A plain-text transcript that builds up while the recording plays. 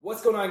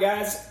What's going on,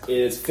 guys?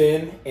 It's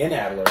Finn and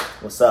Adler.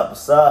 What's up?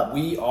 What's up?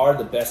 We are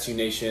the Best You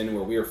Nation,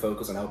 where we are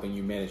focused on helping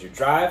you manage your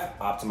drive,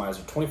 optimize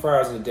your 24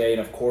 hours in a day,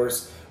 and of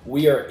course,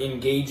 we are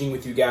engaging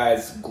with you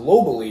guys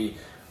globally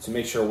to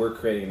make sure we're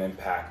creating an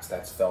impact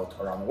that's felt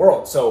around the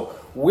world. So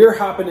we're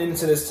hopping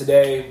into this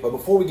today, but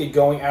before we get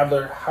going,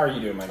 Adler, how are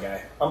you doing, my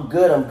guy? I'm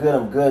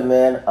good,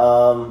 man.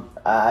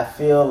 I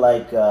feel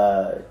like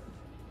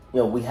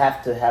we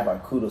have to have our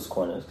kudos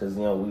corners because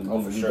we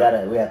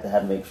have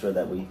to make sure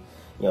that we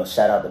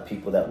shout out the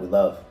people that we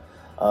love.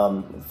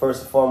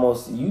 First and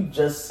foremost, you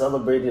just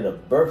celebrated a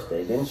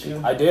birthday, didn't you?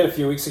 I did a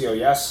few weeks ago.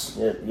 Yes.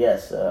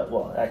 Yes.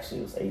 Well, actually,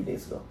 it was 8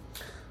 days ago.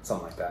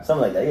 Something like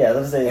that. Yeah,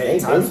 let's say hey,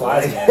 8 time days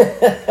flies,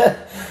 man.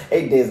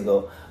 8 days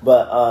ago.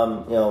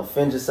 But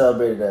Finn just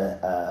celebrated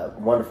a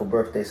wonderful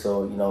birthday.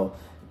 So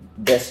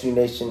Best You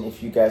Nation,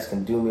 if you guys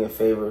can do me a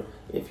favor,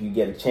 if you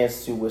get a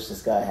chance to wish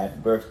this guy happy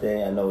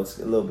birthday. I know it's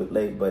a little bit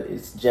late, but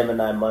it's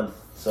Gemini month,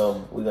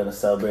 so we're gonna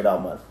celebrate our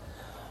month.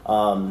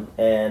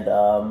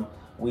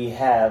 We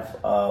have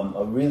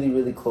a really,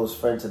 really close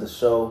friend to the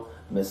show,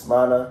 Miss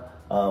Lana.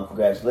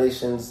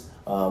 Congratulations.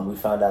 We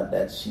found out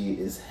that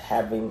she's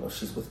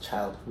with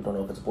child. We don't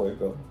know if it's a boy or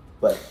girl,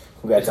 but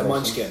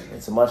congratulations.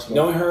 It's a munchkin.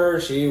 Knowing her,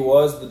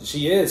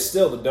 she is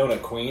still the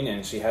donut queen,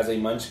 and she has a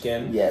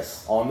munchkin.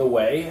 Yes. On the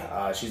way.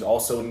 She's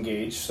also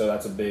engaged, so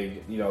that's a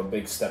big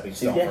stepping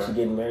stone. She's actually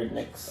getting married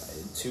next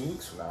 2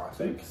 weeks from now, I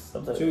think.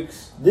 2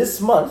 weeks.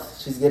 This month,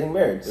 she's getting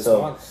married. This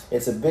month.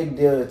 It's a big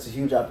deal. It's a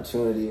huge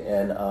opportunity,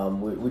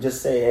 and we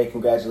just say, hey,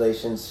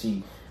 congratulations.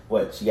 She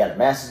got a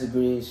master's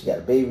degree. She got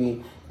a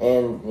baby.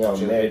 And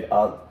married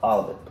all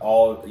of it.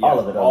 All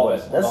of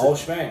it. The whole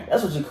shebang.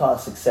 That's what you call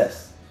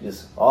success.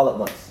 Just all at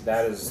once.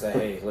 That is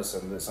hey,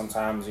 listen.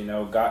 Sometimes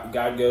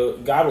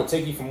God will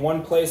take you from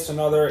one place to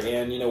another,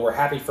 and we're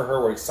happy for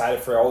her. We're excited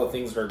for all the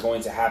things that are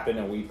going to happen,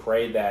 and we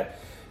pray that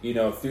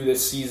through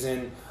this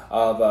season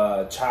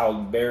of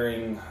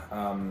childbearing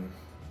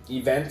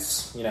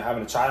events,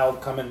 having a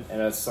child coming,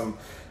 and some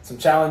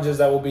challenges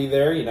that will be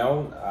there.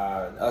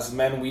 Us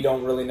men, we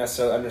don't really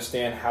necessarily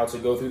understand how to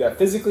go through that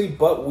physically,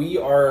 but we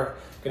are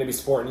going to be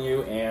supporting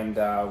you and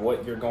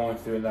what you're going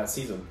through in that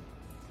season.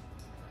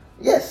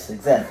 Yes,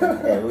 exactly.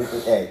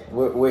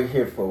 We're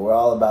here for. We're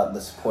all about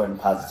the support and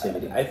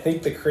positivity. I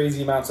think the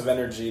crazy amounts of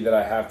energy that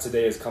I have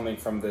today is coming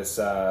from this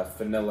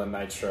vanilla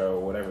nitro,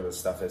 whatever this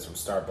stuff is from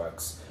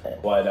Starbucks.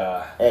 But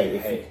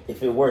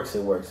if it works,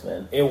 it works,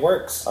 man. It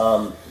works.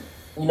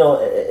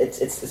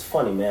 It's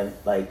funny, man.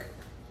 Like,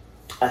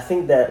 I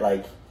think that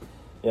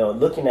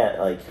looking at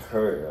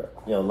her,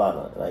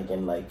 Lana,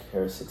 and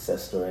her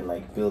success story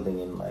and building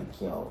and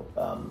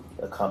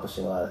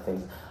accomplishing a lot of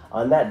things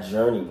on that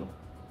journey.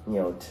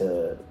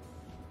 To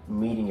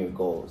meeting your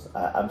goals.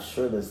 I'm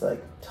sure there's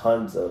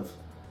tons of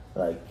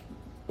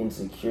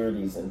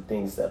insecurities and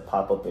things that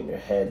pop up in your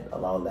head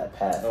along that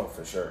path. Oh,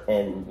 for sure.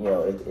 And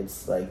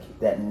it's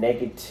that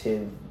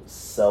negative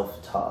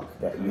self-talk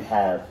that you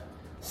have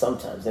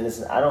sometimes.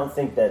 And I don't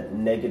think that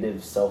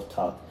negative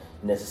self-talk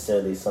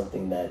necessarily is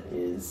something that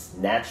is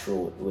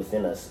natural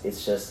within us.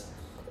 It's just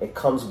it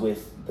comes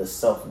with the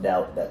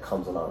self-doubt that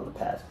comes along the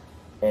path.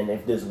 And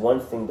if there's one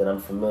thing that I'm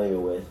familiar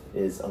with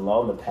is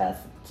along the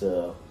path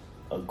to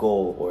a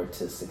goal or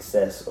to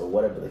success or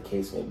whatever the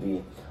case may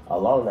be,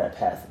 along that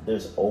path,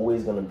 there's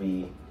always going to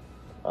be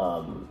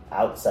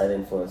outside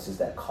influences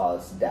that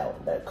cause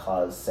doubt, that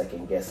cause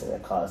second guessing,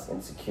 that cause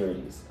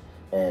insecurities.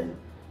 And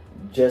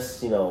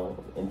just,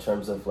 in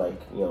terms of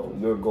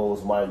your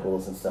goals, my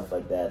goals and stuff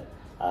like that,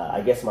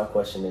 I guess my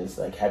question is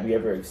have you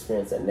ever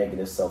experienced that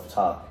negative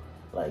self-talk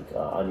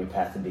on your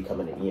path to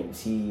becoming an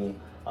EMT,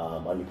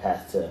 on your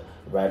path to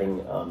writing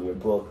your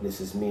book,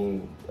 This Is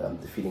Me,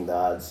 Defeating the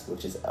Odds,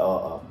 which is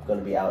going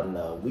to be out in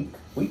a week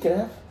and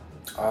a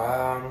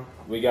half?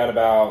 We got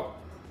about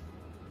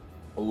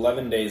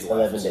 11 days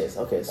left. 11 days,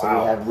 okay. So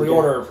wow. We have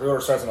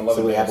pre-order starts in 11 days.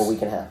 So we have a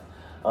week and a half.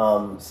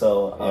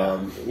 So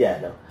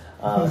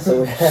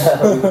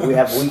we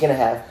have a week and a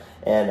half,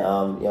 and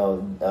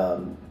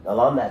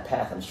along that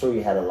path, I'm sure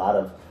you had a lot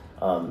of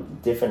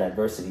different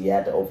adversity you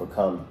had to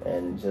overcome,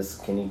 and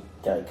just can you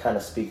kind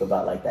of speak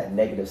about that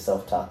negative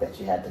self-talk that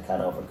you had to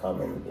kind of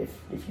overcome, and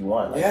if you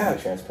want, be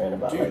transparent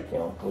about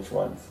which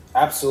ones.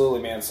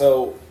 Absolutely, man.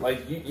 So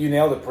you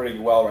nailed it pretty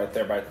well right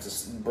there by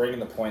just bringing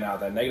the point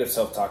out that negative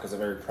self-talk is a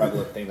very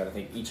prevalent thing that I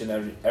think each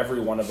and every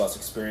one of us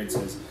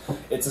experiences.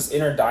 It's this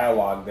inner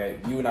dialogue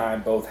that you and I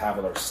both have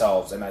with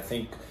ourselves, and I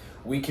think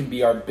we can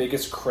be our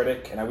biggest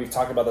critic, and we've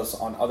talked about this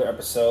on other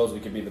episodes.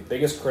 We can be the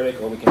biggest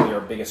critic, or we can be our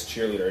biggest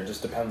cheerleader. It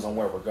just depends on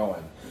where we're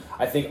going.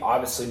 I think,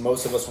 obviously,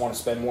 most of us want to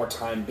spend more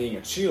time being a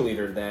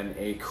cheerleader than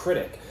a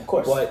critic. Of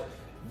course. But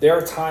there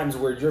are times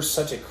where you're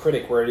such a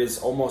critic where it is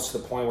almost to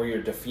the point where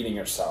you're defeating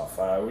yourself,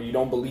 where you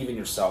don't believe in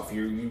yourself.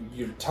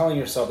 You're telling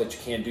yourself that you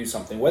can't do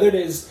something, whether it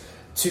is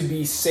to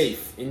be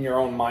safe in your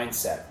own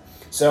mindset.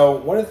 So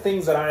one of the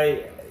things that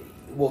I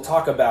will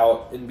talk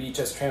about and be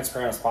just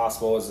transparent as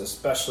possible is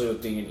especially with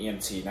being an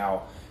EMT.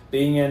 Now,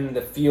 being in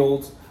the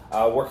field,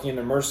 working in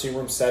the emergency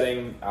room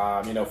setting,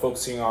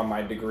 focusing on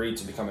my degree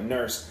to become a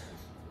nurse,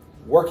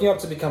 working up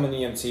to become an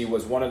EMT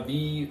was one of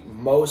the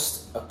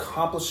most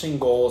accomplishing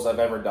goals I've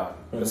ever done,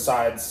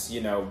 besides,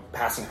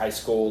 passing high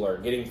school or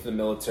getting to the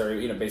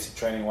military, basic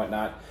training and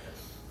whatnot.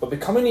 But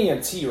becoming an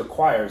EMT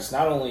requires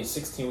not only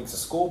 16 weeks of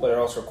school, but it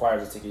also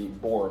requires to take a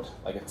board,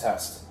 like a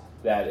test,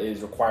 that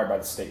is required by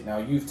the state. Now,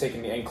 you've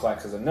taken the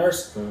NCLEX as a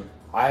nurse.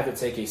 I have to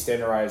take a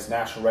standardized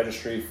national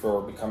registry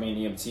for becoming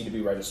an EMT to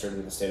be registered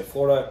in the state of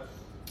Florida.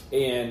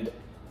 And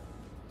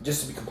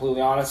just to be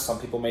completely honest, some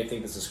people may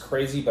think this is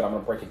crazy, but I'm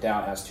going to break it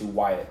down as to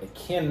why it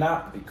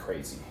cannot be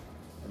crazy,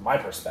 in my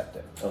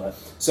perspective. Okay.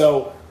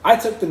 So, I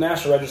took the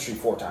national registry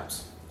 4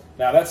 times.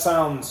 Now, that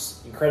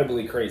sounds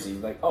incredibly crazy.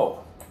 Like,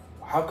 oh,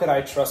 how could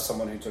I trust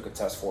someone who took a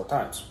test 4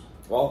 times?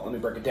 Well, let me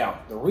break it down.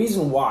 The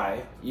reason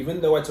why, even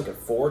though I took it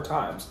 4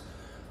 times,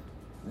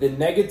 the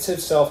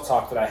negative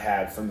self-talk that I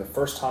had from the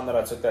first time that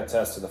I took that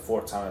test to the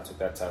 4th time I took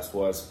that test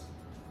was,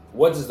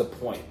 what is the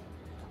point?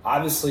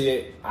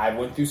 Obviously, I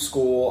went through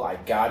school, I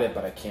got it,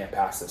 but I can't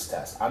pass this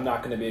test. I'm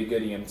not going to be a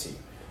good EMT.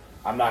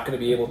 I'm not going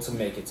to be able to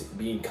make it to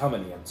become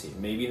an EMT.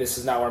 Maybe this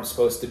is not where I'm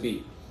supposed to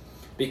be.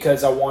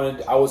 Because I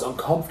was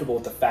uncomfortable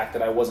with the fact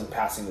that I wasn't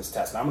passing this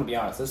test. And I'm going to be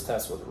honest, this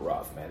test was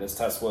rough, man. This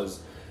test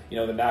was,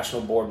 the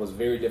national board was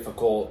very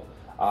difficult.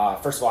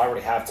 First of all, I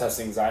already have test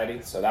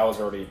anxiety, so that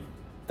was already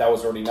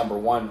number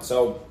one.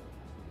 So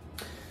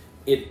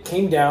it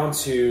came down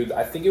to,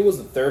 I think it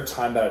was the 3rd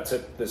time that I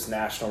took this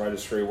national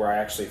registry where I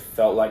actually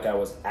felt like I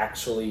was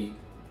actually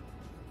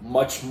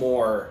much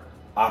more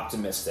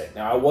optimistic.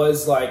 Now, I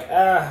was like,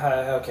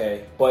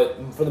 okay.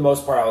 But for the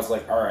most part, I was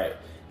like, all right.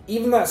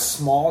 Even that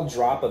small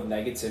drop of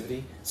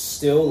negativity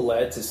still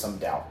led to some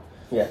doubt.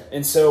 Yeah.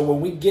 And so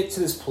when we get to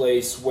this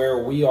place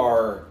where we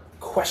are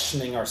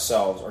questioning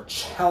ourselves or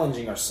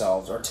challenging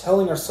ourselves or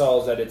telling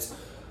ourselves that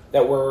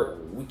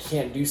we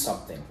can't do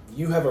something,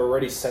 you have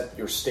already set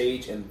your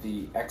stage and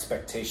the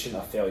expectation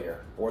of failure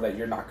or that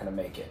you're not going to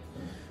make it.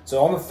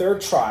 So on the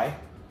 3rd try,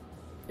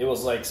 it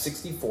was like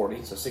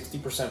 60-40, so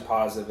 60%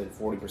 positive and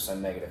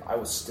 40% negative. I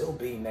was still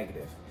being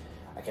negative.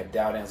 I kept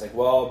doubting. I was like,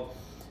 well,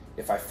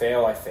 if I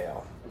fail, I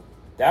fail.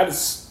 That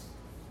is,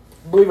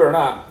 believe it or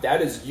not,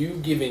 that is you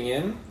giving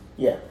in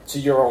to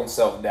your own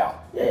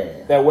self-doubt.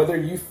 Yeah. That whether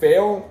you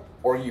fail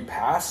or you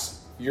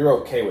pass, you're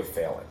okay with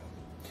failing.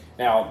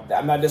 Now,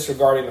 I'm not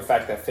disregarding the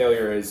fact that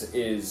failure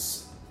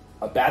is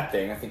a bad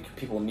thing. I think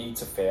people need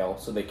to fail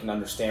so they can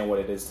understand what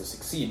it is to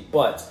succeed.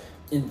 But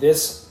in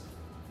this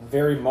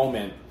very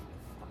moment,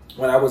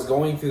 when I was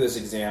going through this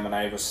exam and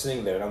I was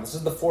sitting there, now this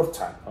is the 4th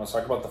time. I was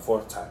talking about the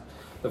 4th time.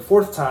 The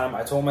 4th time,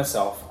 I told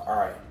myself, all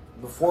right,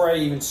 before I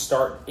even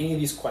start any of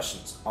these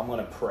questions, I'm going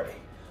to pray.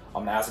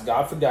 I'm going to ask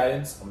God for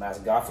guidance. I'm going to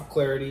ask God for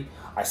clarity.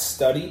 I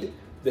studied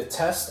the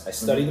test. I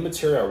studied the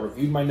material. I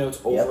reviewed my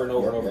notes over and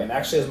over. And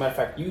actually, as a matter of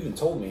fact, you even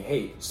told me,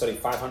 hey, study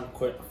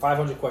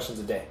 500 questions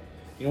a day.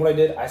 You know what I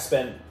did? I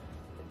spent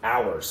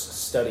hours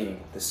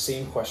studying the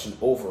same question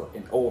over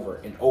and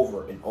over and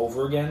over and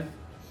over again,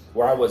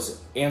 where I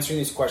was answering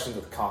these questions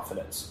with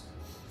confidence.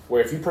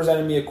 Where if you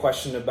presented me a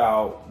question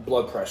about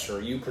blood pressure,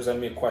 or you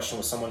presented me a question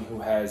with someone who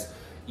has,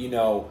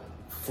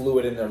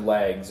 fluid in their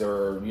legs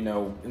or,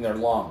 in their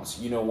lungs,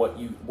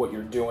 what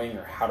you're doing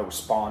or how to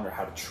respond or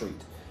how to treat.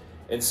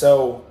 And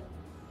so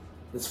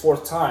this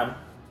 4th time,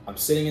 I'm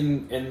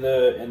sitting at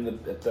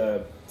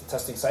the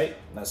testing site,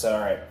 and I said,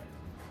 all right,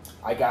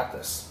 I got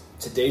this.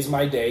 Today's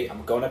my day.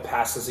 I'm going to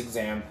pass this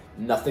exam.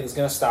 Nothing's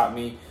going to stop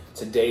me.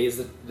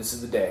 This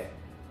is the day.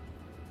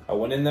 I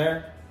went in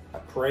there. I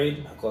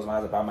prayed. I closed my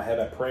eyes, I bowed my head,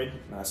 I prayed,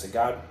 and I said,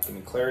 God, give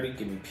me clarity,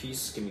 give me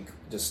peace,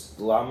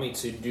 just allow me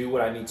to do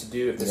what I need to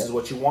do. If this is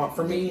what you want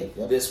from me,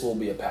 this will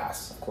be a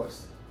pass. Of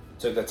course.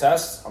 Took the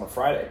test on a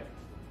Friday.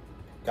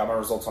 Got my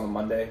results on a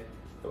Monday.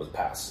 It was a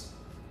pass.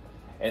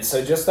 And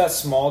so just that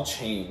small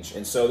change,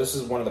 and so this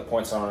is one of the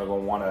points I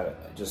want to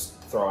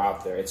just throw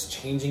out there. It's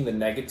changing the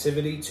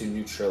negativity to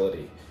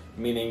neutrality,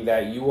 meaning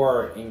that you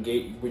are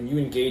engaged, when you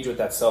engage with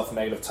that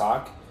self-negative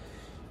talk,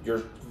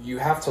 you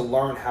have to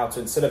learn how to,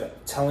 instead of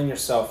telling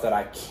yourself that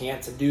I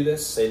can't do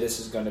this, say this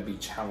is going to be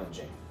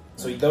challenging.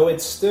 So though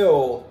it's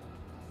still,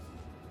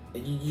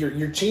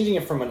 you're changing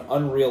it from an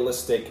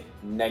unrealistic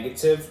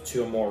negative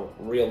to a more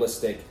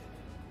realistic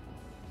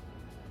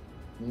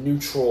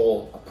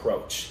neutral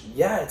approach.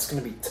 Yeah, it's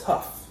going to be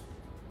tough,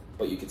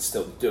 but you can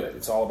still do it.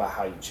 It's all about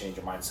how you change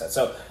your mindset.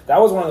 So that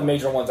was one of the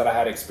major ones that I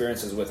had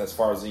experiences with as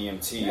far as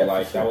EMT.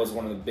 That was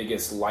one of the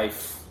biggest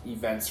life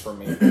events for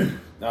me.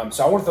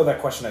 So I want to throw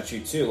that question at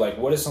you too. Like,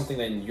 what is something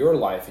that in your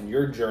life, in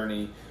your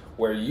journey,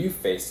 where you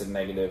faced a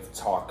negative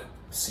talk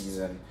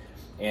season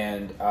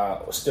and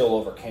still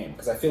overcame?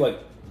 Because I feel like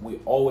we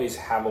always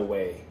have a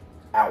way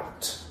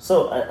out.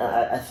 So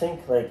I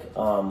think this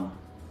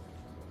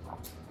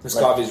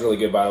coffee is really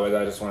good, by the way.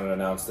 I just wanted to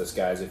announce this,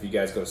 guys. If you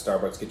guys go to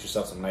Starbucks, get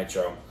yourself some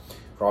Nitro.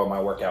 For all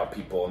my workout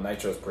people,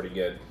 Nitro is pretty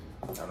good.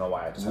 I don't know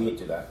why I just have to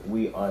do that.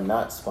 We are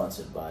not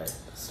sponsored by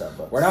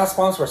Starbucks. We're not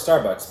sponsored by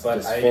Starbucks,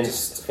 but Finn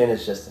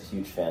is just a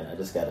huge fan. I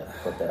just gotta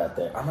put that out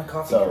there. I'm a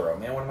coffee hero,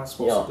 man. What am I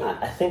supposed to do?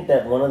 I think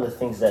that one of the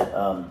things that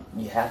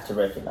you have to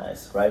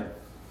recognize, right,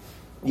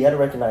 you got to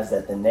recognize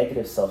that the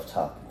negative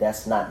self-talk,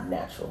 that's not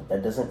natural.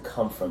 That doesn't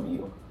come from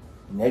you.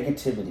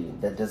 Negativity,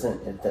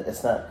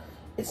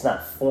 it's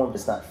not formed,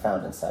 it's not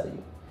found inside of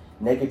you.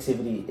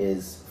 Negativity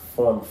is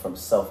formed from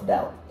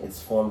self-doubt.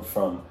 It's formed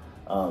from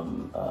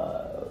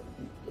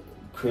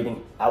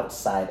creating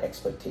outside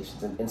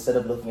expectations. And instead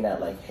of looking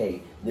at like,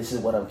 hey, this is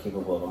what I'm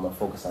capable of, I'm gonna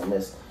focus on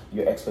this,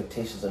 your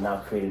expectations are now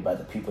created by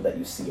the people that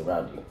you see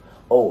around you.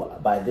 Oh,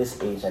 by this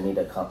age, I need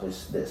to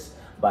accomplish this.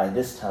 By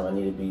this time, I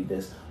need to be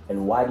this.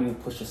 And why do you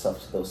push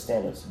yourself to those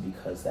standards?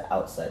 Because the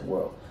outside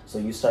world. So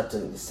you start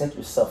to set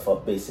yourself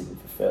up basically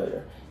for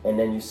failure. And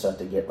then you start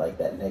to get like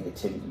that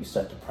negativity. You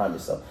start to prime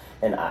yourself.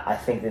 And I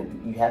think that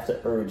you have to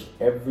urge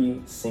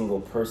every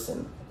single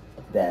person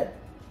that...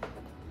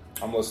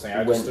 I'm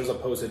listening. There's a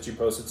post that you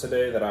posted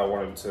today that I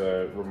wanted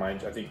to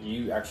remind you. I think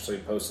you actually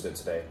posted it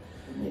today.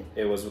 Yeah.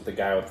 It was with the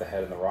guy with the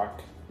head in the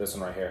rock. This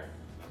one right here.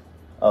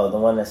 Oh, the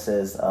one that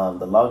says,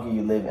 the longer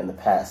you live in the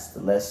past,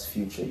 the less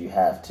future you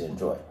have to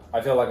enjoy.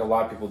 I feel like a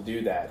lot of people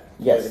do that.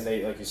 Yes. And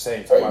they, like you're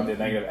saying, talk about the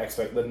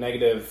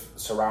negative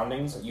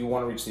surroundings. You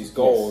want to reach these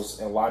goals, yes.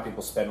 And a lot of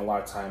people spend a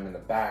lot of time in the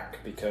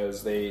back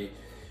because they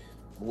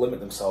limit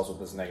themselves with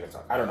this negative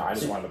talk. I don't know. I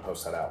just wanted to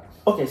post that out.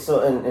 Okay, so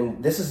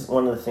and this is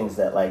one of the things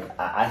that like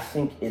I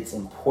think it's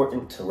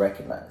important to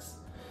recognize.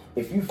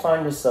 If you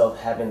find yourself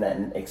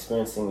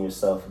experiencing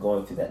yourself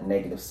going through that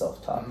negative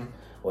self-talk, mm-hmm.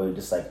 or you're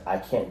just like, I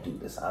can't do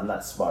this, I'm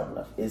not smart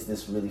enough, is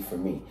this really for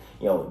me?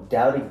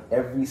 Doubting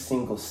every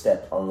single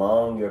step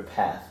along your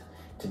path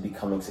to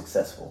becoming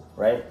successful,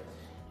 right?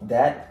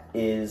 That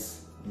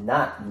is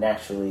not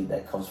naturally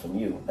that comes from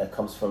you. That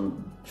comes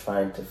from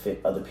trying to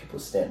fit other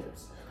people's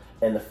standards.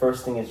 And the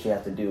first thing that you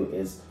have to do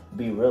is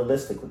be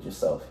realistic with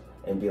yourself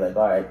and be like,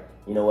 all right,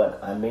 you know what?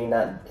 I may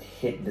not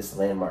hit this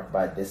landmark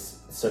by this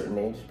certain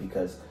age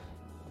because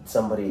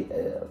somebody,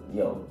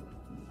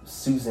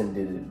 Susan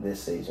did it at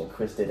this age and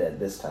Chris did it at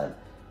this time.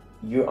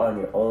 You're on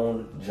your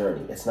own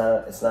journey. It's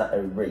not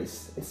a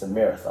race. It's a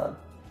marathon.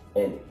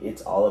 And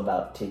it's all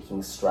about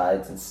taking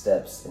strides and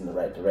steps in the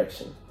right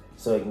direction.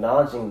 So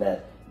acknowledging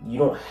that you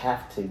don't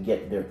have to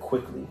get there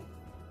quickly.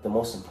 The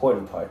most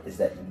important part is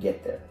that you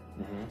get there.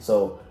 Mm-hmm.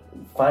 So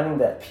finding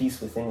that peace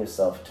within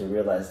yourself to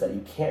realize that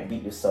you can't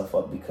beat yourself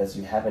up because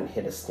you haven't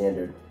hit a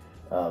standard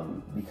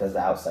because of the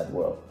outside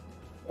world.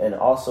 And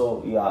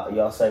also, you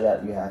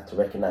have to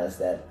recognize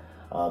that,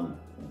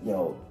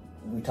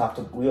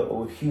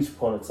 we're huge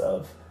proponents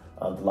of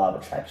the law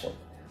of attraction.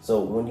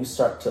 So when you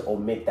start to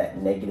omit that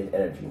negative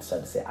energy and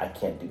start to say, I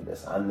can't do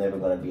this, I'm never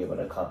going to be able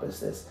to accomplish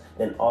this,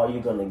 then all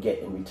you're going to get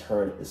in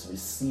return is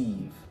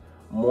receive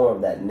more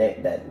of that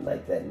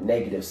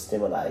negative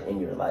stimuli in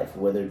your life,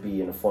 whether it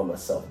be in the form of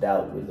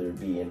self-doubt, whether it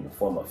be in the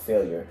form of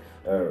failure,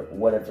 or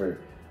whatever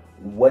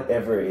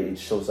it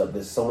shows up.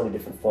 There's so many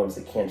different forms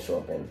it can show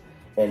up in.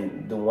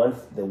 And the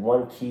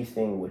one key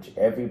thing which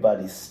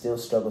everybody still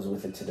struggles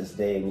with it to this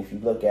day, and if you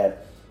look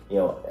at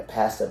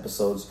past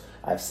episodes,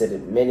 I've said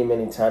it many,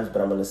 many times,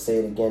 but I'm going to say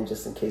it again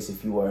just in case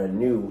if you are a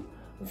new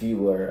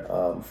viewer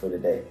for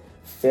today.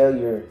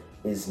 Failure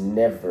is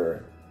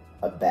never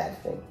a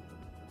bad thing.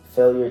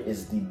 Failure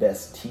is the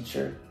best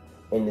teacher,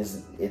 and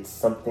it's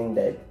something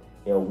that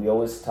we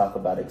always talk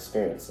about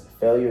experience.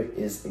 Failure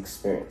is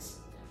experience.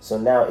 So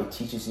now it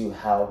teaches you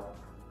how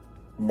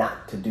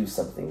not to do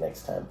something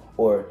next time,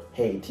 or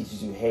hey, it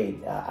teaches you, hey,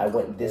 I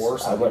went this. Or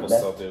some people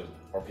still do,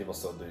 or people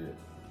still do it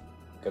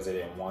because they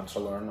didn't want to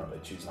learn, or they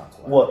choose not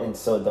to learn. Well, and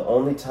so the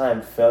only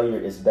time failure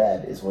is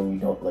bad is when you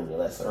don't learn your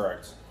lesson.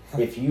 Correct.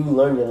 If you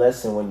learn your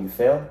lesson when you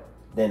fail,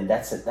 then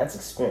that's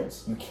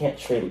experience. You can't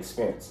trade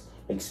experience.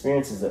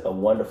 Experience is a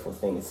wonderful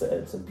thing. It's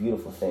a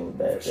beautiful thing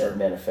that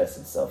manifests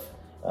itself.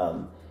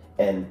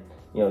 And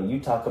you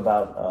talk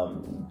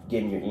about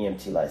getting your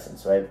EMT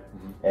license, right?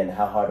 Mm-hmm. And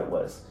how hard it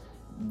was.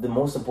 The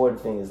most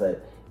important thing is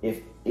that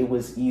if it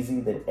was easy,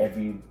 then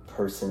every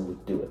person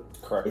would do it.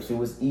 Correct. If it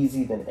was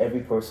easy, then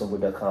every person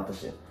would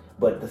accomplish it.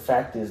 But the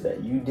fact is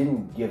that you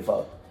didn't give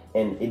up,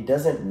 and it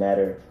doesn't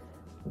matter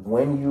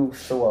when you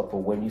show up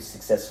or when you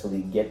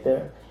successfully get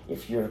there.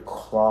 If you're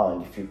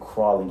clawing, if you're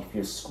crawling, if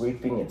you're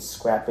scraping and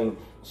scrapping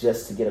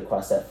just to get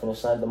across that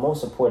finish line, the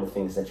most important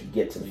thing is that you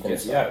get to the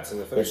finish line. Yeah, to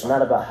the finish line. It's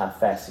not about how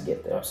fast you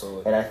get there.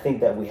 Absolutely. And I think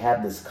that we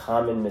have this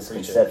common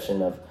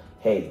misconception of,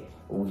 hey,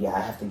 I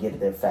have to get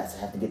there fast.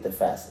 I have to get there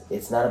fast.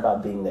 It's not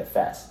about being there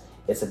fast.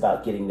 It's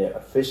about getting there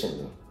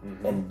efficiently,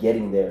 mm-hmm. and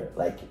getting there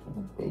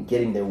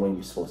when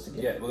you're supposed to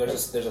get there. Yeah, well,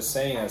 there's a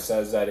saying that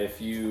says that if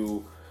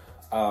you,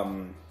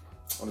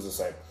 what does it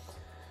say?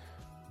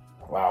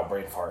 Wow,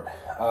 brain fart.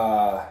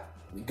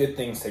 Good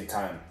things take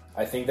time.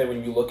 I think that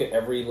when you look at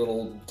every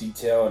little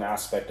detail and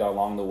aspect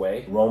along the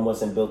way, Rome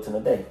wasn't built in a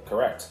day.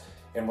 Correct.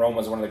 And Rome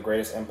was one of the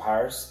greatest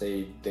empires.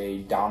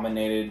 They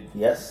dominated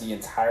the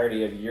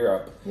entirety of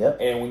Europe. Yep.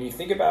 And when you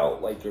think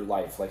about your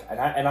life,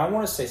 and I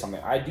want to say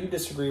something. I do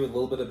disagree with a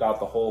little bit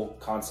about the whole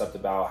concept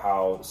about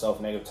how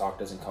self-negative talk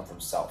doesn't come from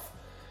self.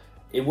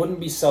 It wouldn't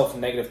be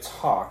self-negative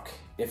talk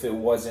if it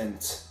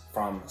wasn't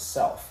from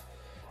self.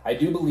 I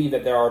do believe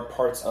that there are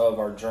parts of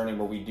our journey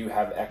where we do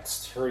have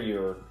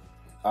exterior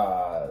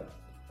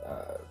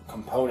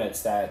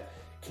components that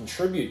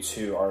contribute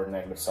to our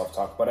negative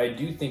self-talk, but I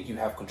do think you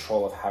have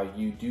control of how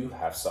you do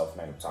have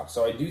self-negative talk.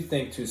 So I do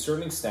think, to a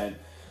certain extent,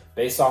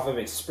 based off of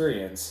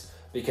experience,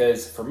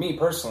 because for me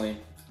personally,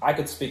 I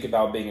could speak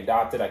about being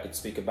adopted, I could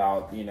speak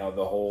about,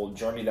 the whole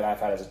journey that I've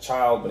had as a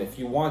child, but if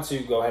you want to,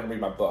 go ahead and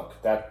read my book.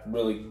 That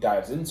really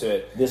dives into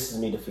it. This is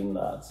me defeating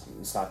the odds.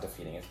 It's not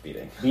defeating, it's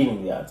beating.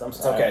 Beating the odds. I'm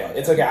sorry. It's okay.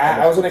 It's okay.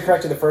 I was going to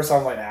correct you the first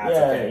time. I was like, nah, it's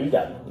okay. Yeah, you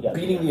got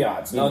me. Beating the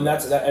odds. No, and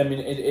that's that. I mean,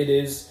 it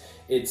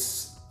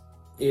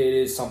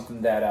is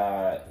something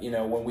that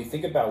when we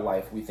think about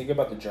life, we think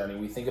about the journey,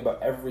 we think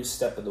about every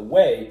step of the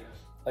way.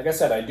 Like I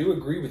said, I do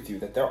agree with you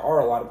that there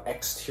are a lot of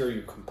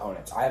exterior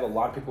components. I have a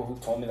lot of people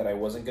who've told me that I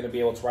wasn't going to be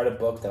able to write a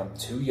book, that I'm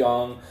too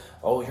young.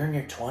 Oh, you're in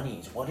your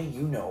 20s. What do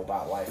you know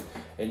about life?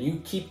 And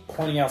you keep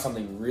pointing out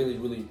something really,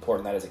 really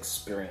important, that is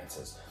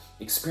experiences.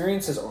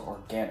 Experiences are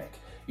organic.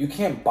 You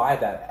can't buy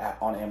that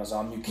on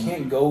Amazon. You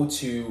can't go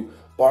to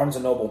Barnes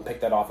 & Noble and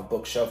pick that off a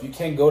bookshelf. You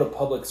can't go to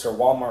Publix or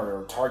Walmart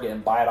or Target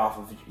and buy it off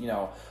of,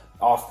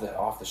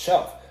 off the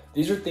shelf.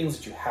 These are things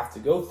that you have to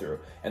go through.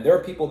 And there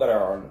are people that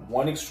are on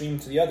one extreme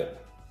to the other.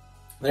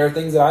 There are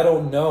things that I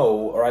don't know,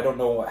 or I don't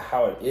know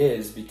how it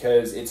is,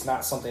 because it's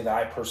not something that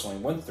I personally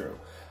went through.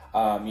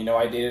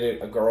 I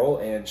dated a girl,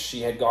 and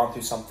she had gone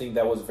through something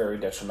that was very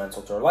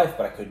detrimental to her life,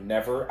 but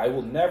I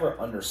will never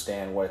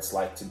understand what it's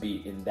like to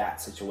be in that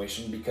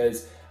situation,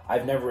 because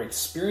I've never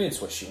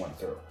experienced what she went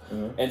through.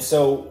 Mm-hmm. And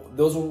so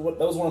that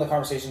was one of the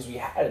conversations we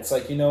had. It's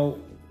like,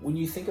 when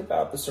you think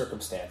about the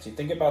circumstance, you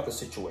think about the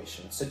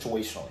situation,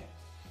 situationally.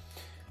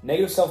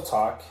 Negative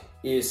self-talk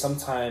is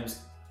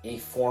sometimes a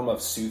form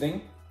of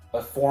soothing,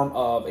 a form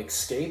of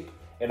escape,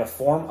 and a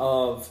form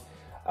of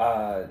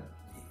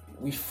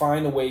we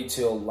find a way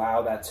to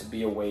allow that to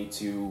be a way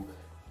to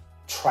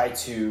try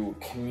to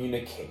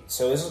communicate.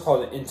 So this is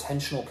called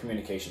intentional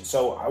communication.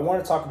 So I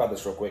want to talk about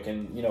this real quick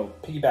and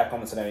piggyback on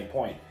this at any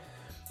point.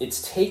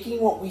 It's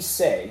taking what we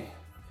say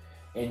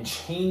and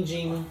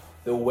changing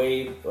the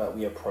way that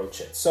we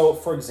approach it. So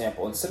for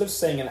example, instead of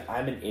saying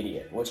I'm an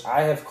idiot, which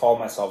I have called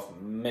myself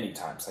many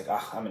times, like,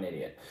 I'm an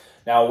idiot.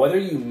 Now, whether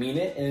you mean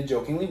it in a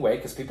jokingly way,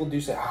 because people do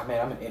say,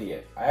 man, I'm an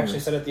idiot. I actually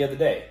said it the other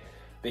day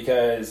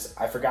because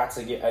I forgot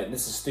to get,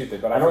 this is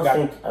stupid, but I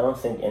don't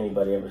think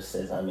anybody ever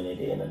says I'm an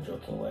idiot in a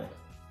joking way.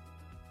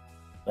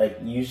 Like,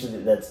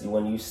 usually that's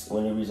when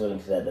you're resorting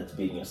to that, that's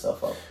beating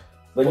yourself up.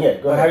 But yeah,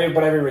 go ahead.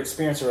 But have you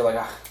experienced where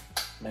like,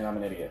 man, I'm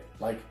an idiot.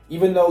 Like,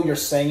 even though you're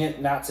saying it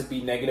not to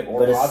be negative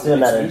or positive, it's still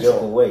not a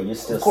joking way. You're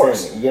still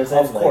saying it. You know what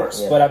I'm saying? Of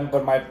course.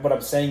 What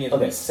I'm saying is,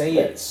 we say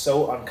it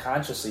so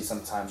unconsciously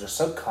sometimes, or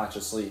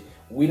subconsciously,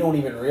 we don't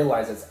even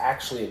realize it's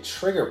actually a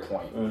trigger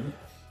point. Mm-hmm.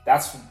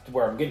 That's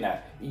where I'm getting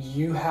at.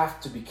 You have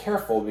to be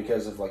careful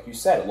because of, like you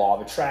said, law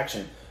of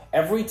attraction.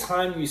 Every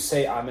time you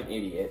say I'm an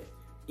idiot,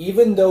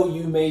 even though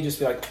you may just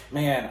be like,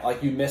 man,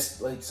 like you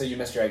missed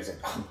your exit.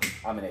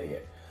 I'm an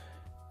idiot.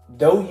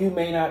 Though you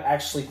may not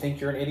actually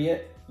think you're an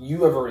idiot,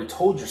 you have already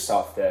told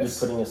yourself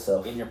this.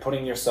 You're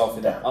putting yourself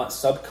in that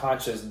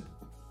subconscious, in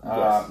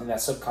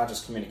that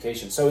subconscious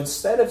communication. So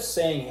instead of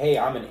saying, hey,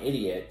 I'm an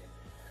idiot,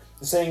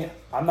 saying,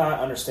 I'm not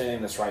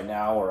understanding this right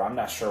now, or I'm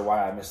not sure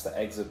why I missed the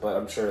exit, but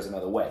I'm sure there's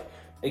another way.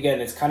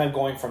 Again, it's kind of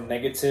going from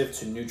negative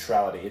to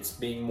neutrality. It's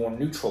being more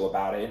neutral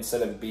about it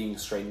instead of being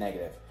straight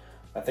negative.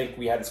 I think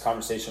we had this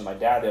conversation with my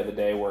dad the other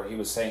day where he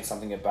was saying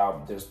something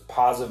about there's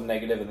positive,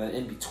 negative, and then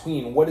in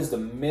between, what is the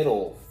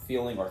middle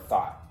feeling or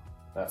thought?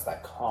 That's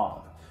that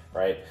calm,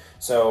 right?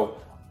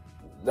 So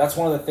that's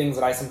one of the things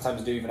that I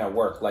sometimes do even at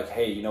work. Like,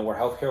 hey, we're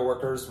healthcare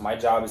workers. My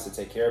job is to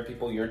take care of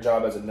people. Your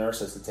job as a nurse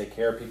is to take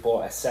care of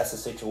people, assess the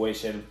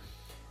situation.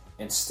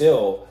 And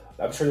still,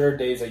 I'm sure there are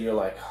days that you're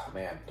like, oh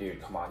man,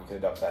 dude, come on, you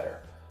could have done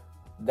better.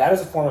 That is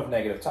a form of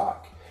negative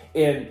talk.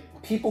 And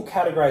people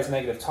categorize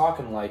negative talk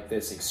in like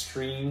this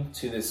extreme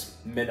to this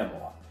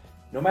minimal.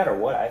 No matter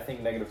what, I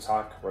think negative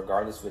talk,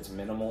 regardless if it's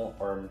minimal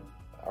or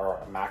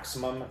a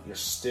maximum, you're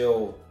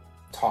still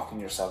talking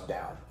yourself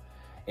down.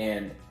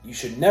 And you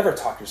should never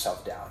talk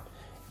yourself down.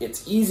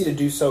 It's easy to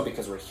do so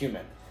because we're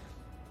human.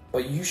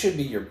 But you should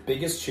be your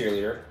biggest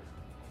cheerleader.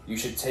 You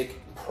should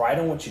take pride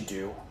in what you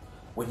do.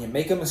 When you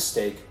make a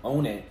mistake,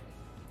 own it,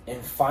 and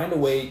find a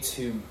way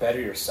to better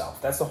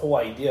yourself. That's the whole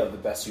idea of the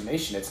Best You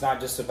Nation. It's not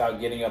just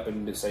about getting up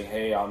and saying,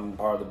 hey, I'm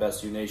part of the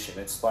Best You Nation.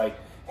 It's like,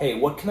 hey,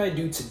 what can I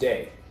do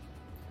today?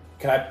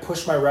 Can I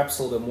push my reps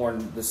a little bit more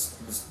in this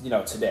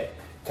today?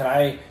 Can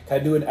I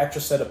do an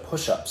extra set of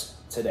push-ups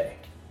today?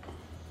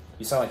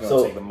 You sound like you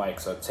want to take the mic,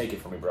 so take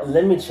it from me, bro.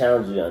 Let me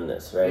challenge you on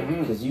this, right?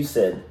 Because you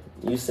said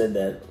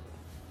that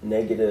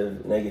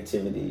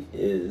negativity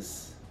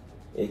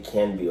it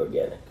can be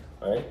organic,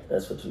 right?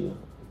 That's what you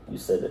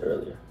said it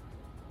earlier.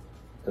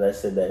 Because I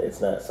said that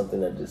it's not something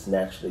that just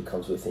naturally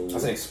comes within you. I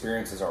said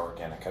experiences are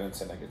organic. I didn't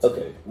say negativity.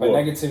 Okay. But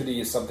negativity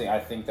is something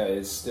I think that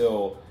is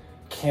still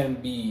can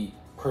be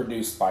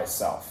produced by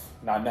self,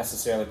 not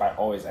necessarily by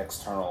always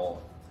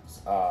external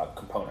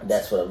components.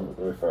 That's what I'm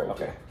referring to.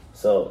 Okay.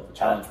 So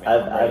challenge me.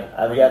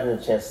 I've gotten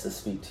a chance to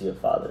speak to your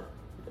father,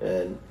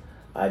 and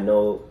I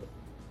know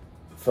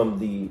from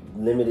the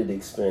limited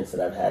experience that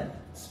I've had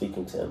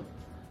speaking to him,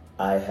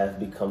 I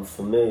have become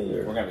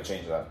familiar. We're going to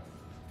change that.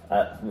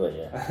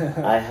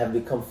 I have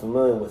become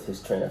familiar with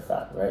his train of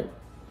thought, right?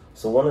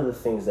 So one of the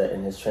things that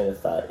in his train of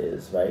thought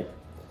is, right,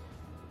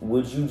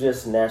 would you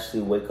just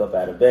naturally wake up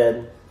out of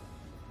bed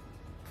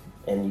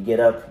and you get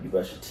up, you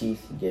brush your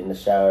teeth, you get in the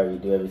shower, you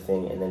do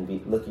everything, and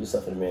then look at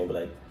yourself in the mirror and be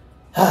like,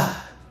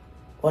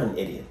 what an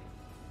idiot.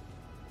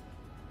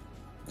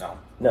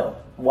 No.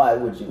 Why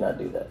would you not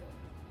do that?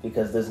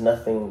 Because there's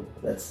nothing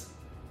that's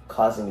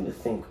causing you to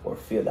think or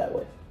feel that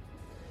way.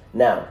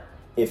 Now,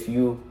 if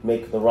you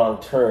make the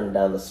wrong turn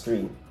down the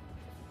street,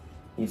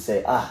 you'd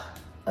say, I'm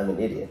an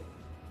idiot.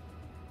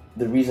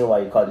 The reason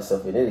why you called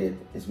yourself an idiot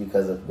is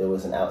because there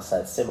was an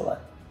outside stimuli.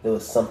 There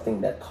was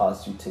something that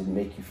caused you to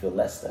make you feel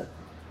less than.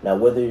 Now,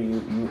 whether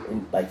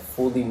you like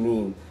fully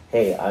mean,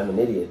 hey, I'm an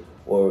idiot,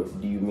 or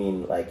do you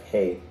mean like,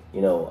 hey,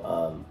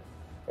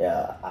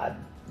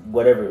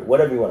 whatever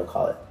you want to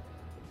call it.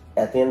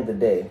 At the end of the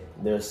day,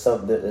 there's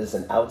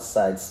an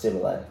outside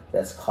stimuli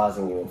that's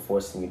causing you and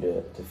forcing you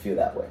to feel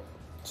that way.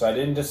 So I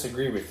didn't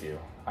disagree with you.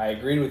 I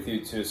agreed with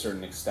you to a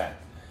certain extent.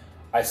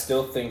 I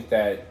still think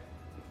that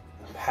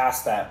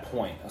past that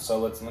point, so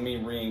let's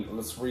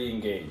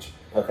re-engage.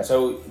 Okay.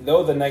 So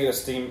though the negative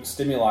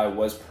stimuli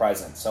was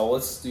present, so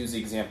let's use the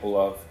example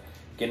of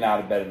getting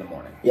out of bed in the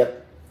morning.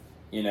 Yep.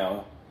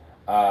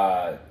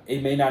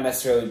 It may not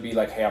necessarily be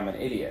like, hey, I'm an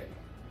idiot.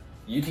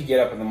 You could get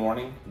up in the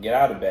morning, get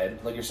out of bed,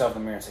 look yourself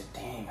in the mirror and say,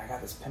 dang, I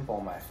got this pimple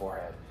on my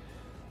forehead.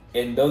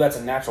 And though that's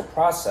a natural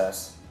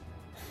process,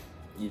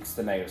 it's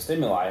the negative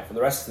stimuli. For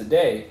the rest of the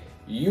day,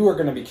 you are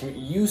going to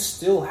you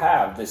still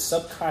have this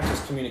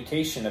subconscious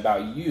communication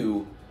about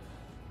you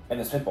and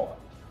this pimple.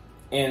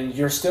 And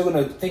you're still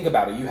going to think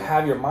about it. You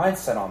have your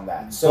mindset on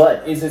that. So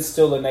is it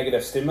still a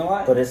negative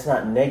stimuli? But it's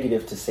not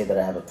negative to say that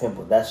I have a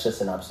pimple. That's just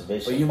an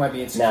observation. But you might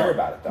be insecure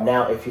about it, though.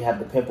 Now, if you have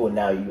the pimple,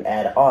 now you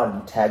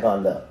tag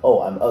on the,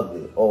 I'm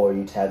ugly. Or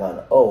you tag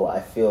on, I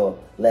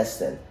feel less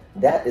than.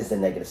 That is the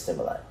negative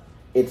stimuli.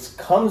 It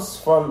comes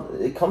from,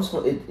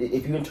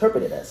 if you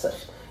interpret it as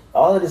such.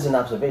 All it is an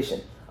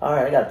observation. All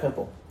right, I got a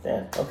pimple.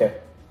 Damn, okay.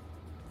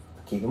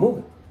 Keep it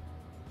moving.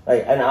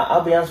 Like, and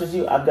I'll be honest with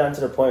you, I've gotten to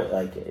the point,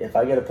 like, if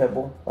I get a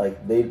pimple,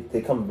 like,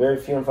 they come very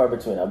few and far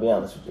between. I'll be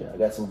honest with you. I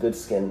got some good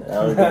skin.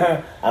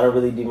 I don't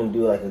really even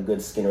do, like, a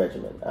good skin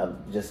regimen.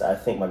 I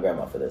thank my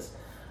grandma for this.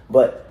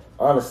 But,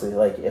 honestly,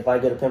 like, if I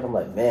get a pimple, I'm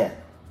like, man,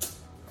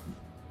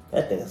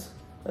 that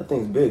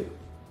thing's big.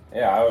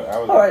 Yeah, I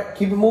would. All right,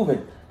 keep it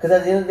moving. Because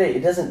at the end of the day,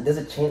 does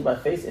it change my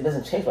face? It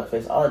doesn't change my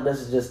face. All it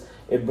does is just,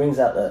 it brings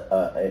out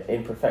an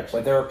imperfection.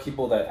 But there are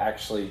people that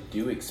actually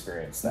do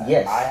experience that.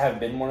 Yes. I have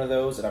been one of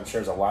those, and I'm sure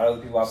there's a lot of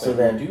other people out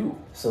there who do.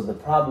 So the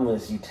problem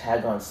is you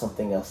tag on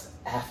something else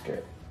after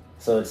it.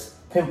 So it's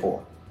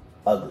pimple,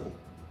 ugly.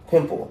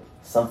 Pimple,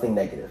 something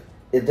negative.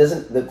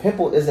 The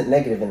pimple isn't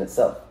negative in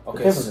itself. Okay,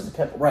 the pimple is a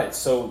pimple. Right,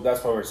 so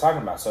that's what we're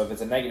talking about. So if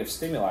it's a negative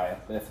stimuli,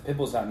 then if the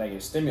pimple is not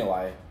negative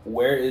stimuli,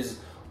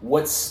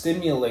 what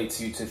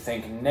stimulates you to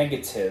think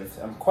negative?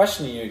 I'm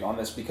questioning you on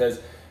this because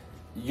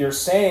you're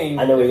saying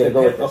I know where you're gonna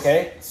go with this.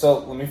 Okay, so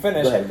let me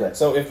finish. Go ahead.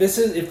 So if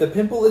the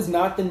pimple is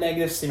not the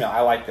negative stimuli,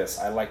 I like this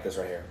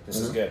right here. This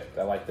is good.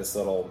 I like this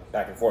little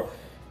back and forth.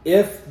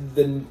 If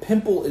the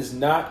pimple is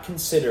not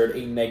considered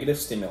a negative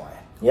stimuli,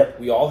 yep,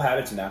 we all have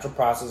it. It's a natural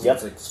process.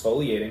 Yep. It's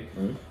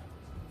exfoliating.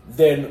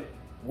 Then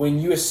when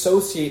you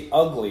associate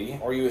ugly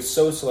or you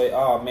associate,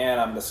 oh man,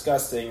 I'm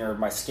disgusting or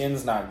my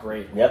skin's not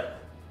great. Yep.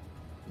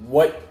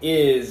 What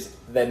is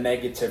the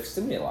negative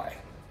stimuli?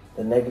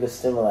 The negative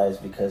stimuli is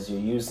because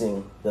you're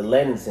using the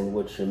lens in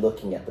which you're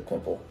looking at the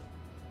pimple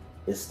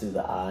is through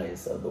the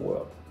eyes of the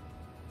world.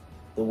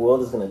 The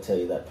world is going to tell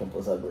you that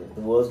pimple's ugly.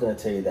 The world is going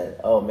to tell you that,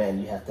 oh man,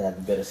 you have to have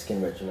a better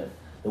skin regimen.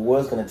 The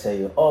world's going to tell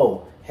you,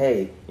 oh,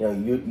 hey,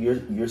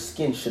 your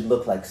skin should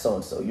look like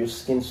so-and-so. Your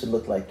skin should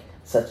look like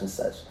such and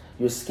such.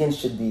 Your skin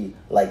should be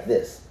like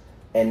this.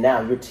 And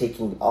now you're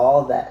taking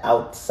all that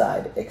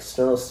outside,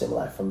 external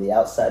stimuli from the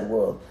outside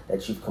world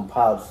that you've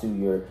compiled through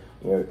your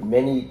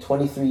many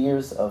 23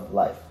 years of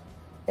life.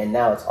 And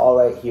now it's all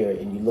right here,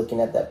 and you're looking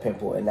at that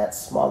pimple, and that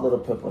small little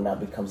pimple now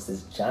becomes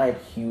this giant,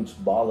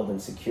 huge ball of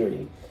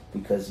insecurity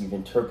because you've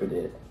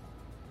interpreted it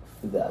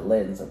through that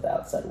lens of the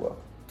outside world.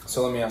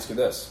 So let me ask you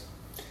this.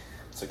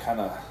 To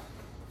kind of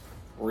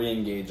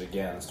re-engage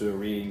again, let's do a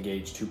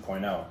re-engage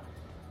 2.0.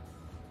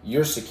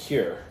 You're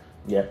secure.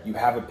 Yep. You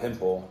have a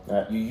pimple.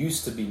 Right. You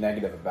used to be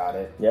negative about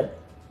it. Yep.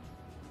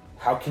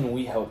 How can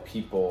we help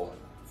people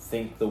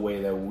think the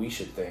way that we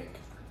should think?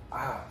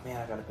 Man,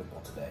 I got a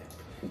pimple today.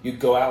 You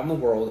go out in the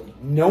world,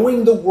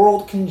 knowing the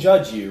world can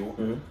judge you.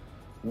 Mm-hmm.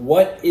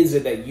 What is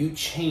it that you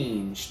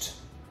changed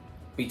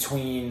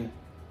between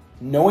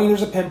knowing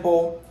there's a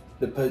pimple,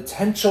 the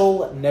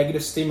potential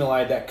negative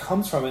stimuli that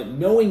comes from it,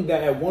 knowing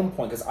that at one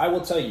point, because I will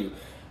tell you,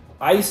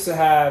 I used to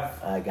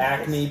have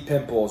acne,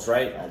 pimples,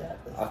 right? I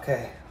got this.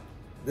 Okay.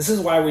 This is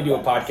why we do a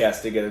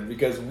podcast together,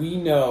 because we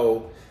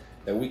know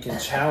that we can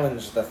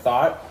challenge the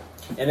thought,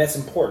 and that's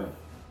important.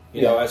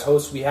 You know, as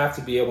hosts, we have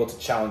to be able to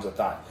challenge the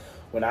thought.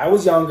 When I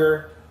was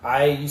younger,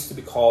 I used to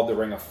be called the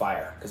Ring of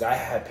Fire because I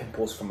had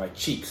pimples from my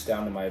cheeks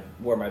down to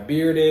where my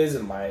beard is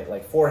and my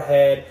like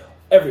forehead,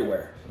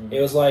 everywhere. Mm-hmm. It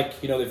was like,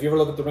 if you ever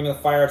look at the Ring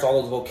of Fire, it's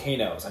all those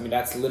volcanoes. I mean,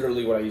 that's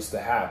literally what I used to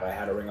have. I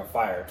had a Ring of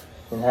Fire.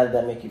 And how did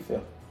that make you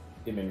feel?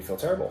 It made me feel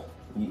terrible.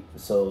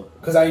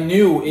 Because I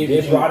knew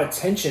it brought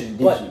attention.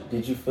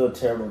 Did you feel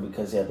terrible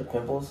because you had the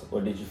pimples,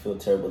 or did you feel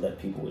terrible that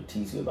people would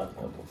tease you about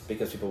the pimples?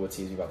 Because people would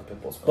tease me about the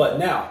pimples. Okay. But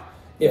now,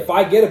 if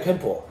I get a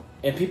pimple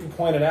and people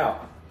point it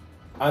out,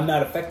 I'm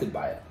not affected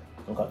by it.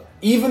 Okay.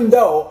 Even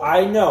though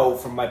I know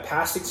from my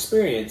past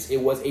experience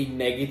it was a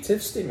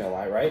negative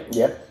stimuli, right?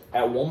 Yep.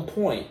 At one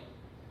point,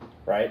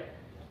 right?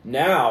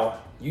 Now,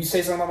 you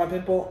say something about my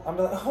pimple, I'm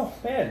like, oh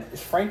man,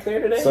 is Frank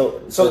there today?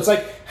 So it's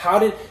like,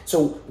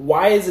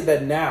 why is it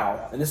that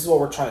now, and this is what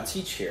we're trying to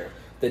teach here,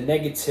 the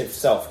negative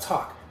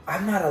self-talk,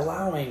 I'm not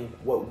allowing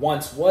what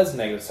once was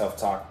negative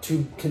self-talk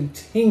to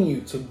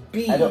continue to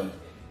be.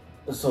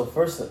 So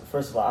first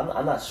of all,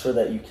 I'm not sure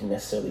that you can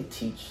necessarily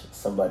teach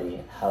somebody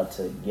how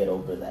to get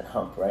over that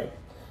hump, right?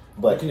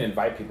 But you can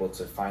invite people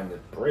to find the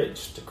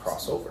bridge to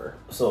cross over.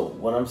 So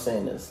what I'm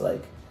saying is,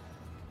 like,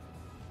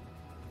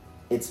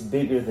 it's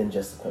bigger than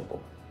just a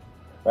pimple,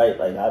 right?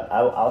 Like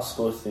I'll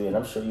scroll through, and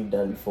I'm sure you've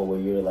done before, where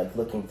you're like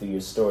looking through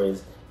your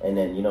stories, and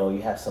then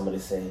you have somebody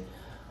say,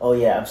 "Oh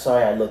yeah, I'm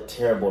sorry, I look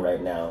terrible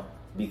right now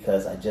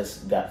because I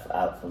just got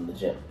out from the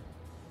gym."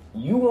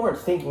 You weren't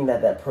thinking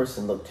that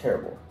person looked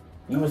terrible.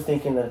 You were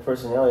thinking that the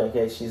person, oh,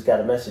 okay, she's got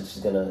a message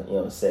she's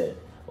gonna, say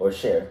or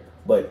share.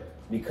 But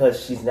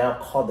because she's now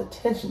called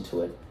attention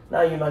to it,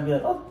 now you might be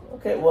like, oh,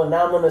 okay, well,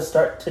 now I'm gonna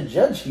start to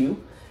judge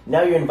you.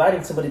 Now you're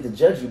inviting somebody to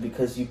judge you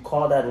because you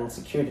called out an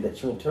insecurity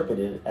that you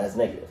interpreted as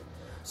negative.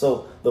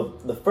 So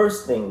the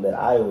first thing that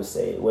I always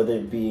say, whether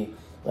it be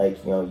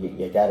like,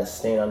 you got a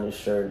stain on your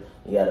shirt,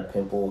 you got a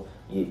pimple,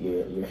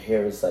 your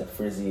hair is like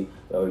frizzy,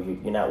 or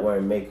you're not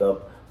wearing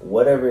makeup,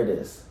 whatever it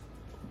is,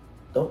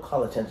 don't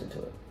call attention to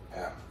it.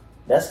 Yeah.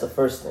 That's the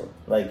first thing.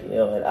 Like,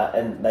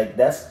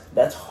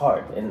 that's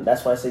hard. And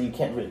that's why I say you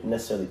can't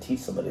necessarily teach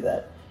somebody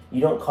that. You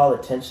don't call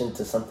attention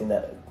to something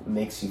that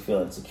makes you feel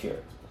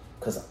insecure.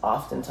 Because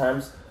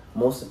oftentimes,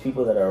 most of the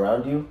people that are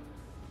around you,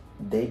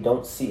 they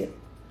don't see it.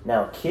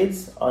 Now,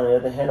 kids, on the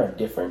other hand, are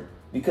different.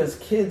 Because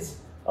kids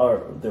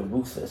they're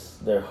ruthless.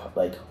 They're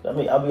like, I'll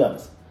be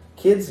honest.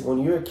 Kids,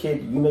 when you're a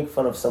kid, you make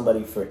fun of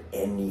somebody for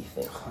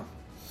anything.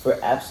 For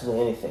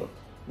absolutely anything.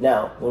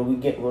 Now,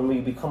 when we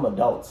become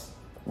adults,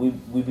 we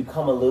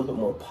become a little bit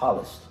more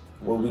polished,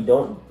 where we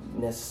don't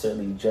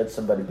necessarily judge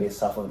somebody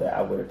based off of their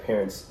outward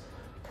appearance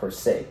per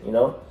se,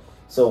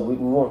 So we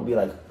won't be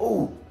like,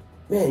 oh,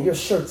 man, your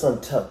shirt's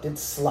untucked,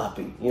 it's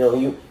sloppy.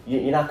 You're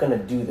not going to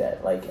do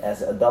that. Like,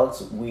 as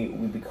adults, we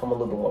become a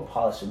little bit more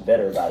polished and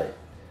better about it.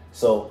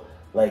 So,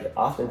 like,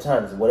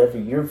 oftentimes, whatever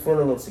you're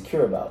feeling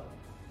insecure about,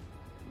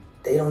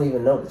 they don't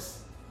even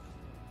notice.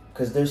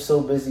 Because they're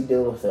so busy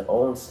dealing with their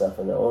own stuff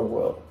in their own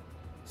world.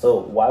 So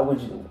why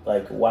would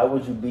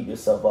you beat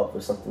yourself up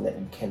for something that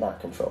you cannot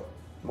control?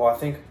 Well, I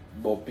think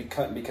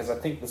because I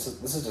think this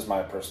is just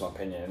my personal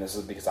opinion, and this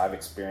is because I've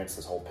experienced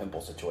this whole pimple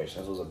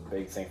situation. This was a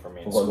big thing for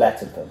me. We're going back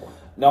to the pimple.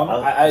 No,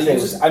 I'm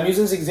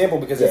using this example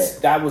because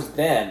that was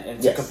then,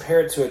 and to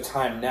compare it to a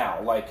time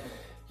now, like,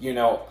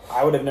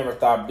 I would have never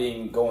thought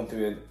going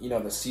through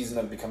the season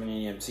of becoming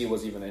an EMT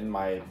was even in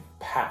my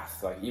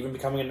path. Like, even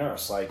becoming a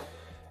nurse, like,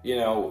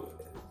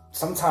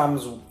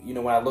 sometimes,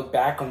 when I look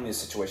back on this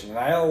situation, and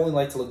I only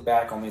like to look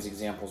back on these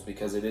examples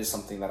because it is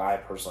something that I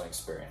personally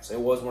experienced. It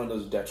was one of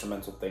those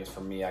detrimental things for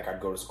me. Like, I'd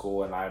go to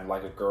school and I'd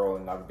like a girl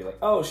and I'd be like,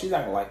 oh, she's not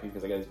going to like me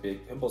because I got these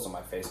big pimples on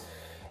my face.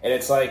 And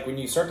it's like, when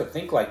you start to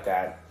think like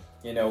that,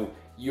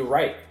 you're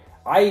right.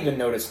 I even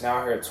notice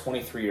now here at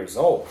 23 years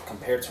old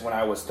compared to when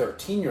I was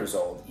 13 years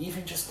old,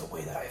 even just the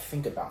way that I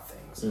think about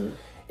things. Mm-hmm.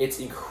 It's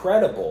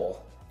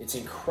incredible. It's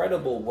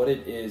incredible what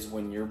it is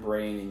when your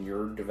brain and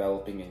you're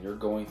developing and you're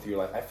going through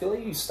life. I feel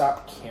like you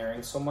stop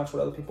caring so much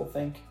what other people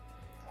think.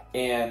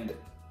 And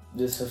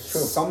this is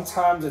true.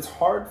 Sometimes it's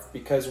hard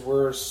because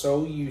we're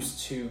so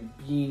used to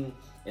being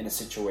in a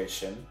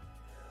situation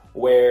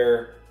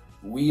where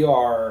we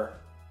are,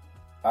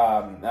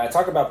 and I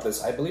talk about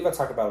this, I believe I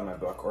talk about it in my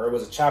book, or it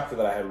was a chapter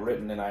that I had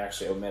written and I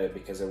actually omitted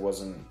because it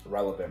wasn't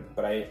relevant.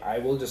 But I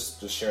will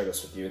just share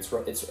this with you.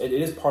 It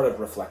is part of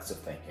reflexive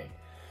thinking.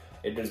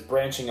 It is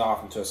branching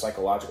off into a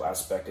psychological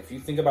aspect. If you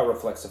think about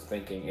reflexive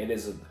thinking, it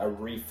is a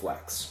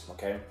reflex,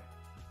 okay?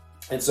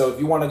 And so if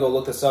you want to go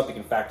look this up, you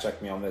can fact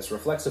check me on this.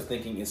 Reflexive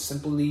thinking is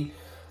simply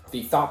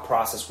the thought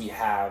process we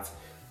have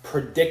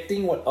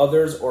predicting what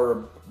others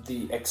or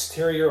the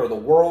exterior or the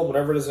world,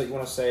 whatever it is that you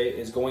want to say,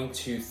 is going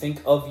to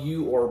think of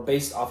you or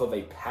based off of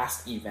a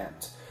past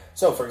event.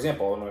 So, for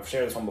example, and I've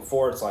shared this one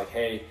before, it's like,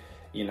 hey,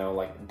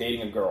 like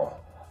dating a girl.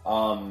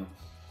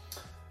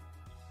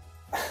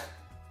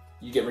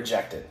 You get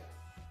rejected.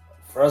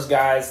 For us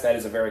guys, that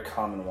is a very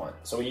common one.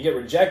 So when you get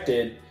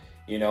rejected,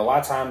 a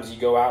lot of times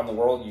you go out in the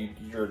world,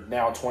 you're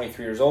now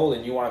 23 years old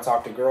and you want to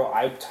talk to a girl.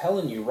 I'm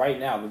telling you right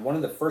now, one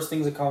of the first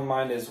things that come to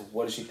mind is,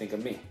 what does she think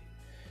of me?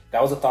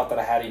 That was a thought that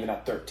I had even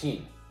at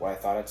 13, what I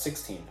thought at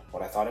 16,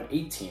 what I thought at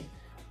 18.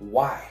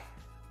 Why?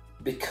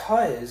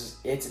 Because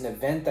it's an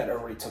event that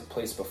already took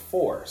place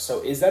before.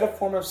 So is that a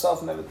form of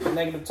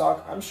self-negative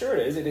talk? I'm sure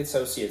it is. It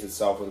associates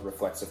itself with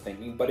reflexive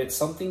thinking, but it's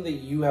something that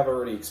you have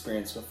already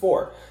experienced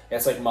before.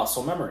 It's like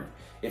muscle memory.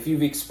 If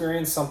you've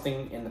experienced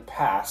something in the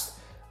past,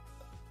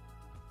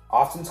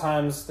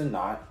 oftentimes than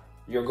not,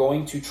 you're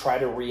going to try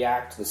to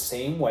react the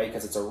same way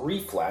because it's a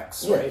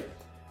reflex, right?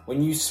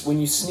 When you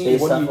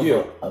sneeze, what do you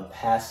do? A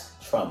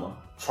past trauma.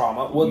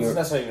 Well, it's not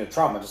necessarily even a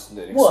trauma, just an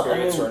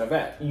experience or an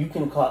event. You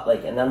can call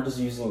it and I'm just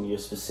using your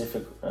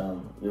specific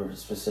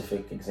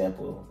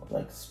example,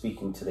 like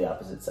speaking to the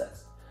opposite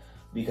sex.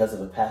 Because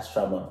of a past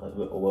trauma,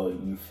 well,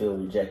 you feel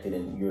rejected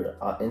and you're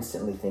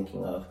instantly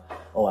thinking of,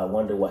 oh, I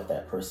wonder what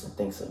that person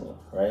thinks of me,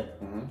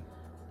 right? Mm-hmm.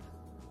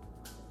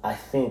 I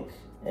think,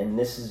 and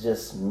this is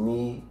just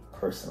me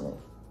personally,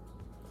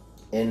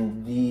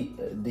 in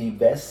the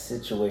best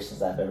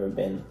situations I've ever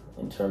been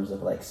in terms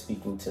of like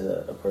speaking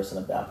to a person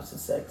of the opposite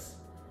sex,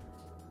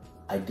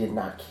 I did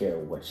not care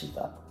what she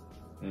thought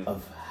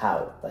of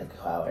how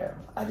I am.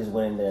 I just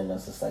went in there and I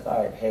was just like,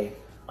 all right, hey,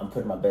 I'm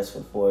putting my best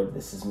foot forward.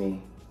 This is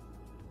me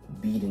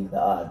beating the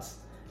odds,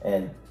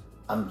 and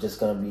I'm just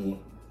gonna be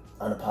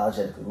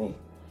unapologetically me.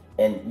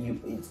 And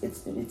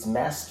it's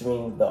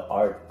mastering the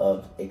art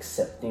of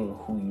accepting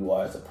who you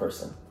are as a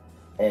person.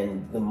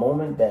 And the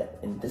moment that,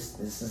 and this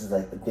is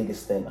like the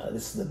biggest thing.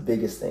 This is the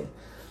biggest thing.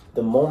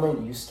 The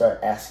moment you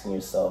start asking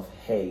yourself,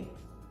 hey,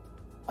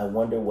 I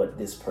wonder what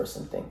this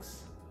person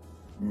thinks.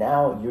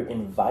 Now you're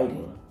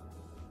inviting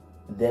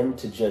them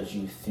to judge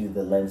you through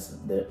the lens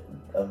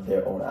of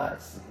their own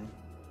eyes. Mm-hmm.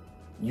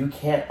 You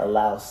can't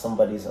allow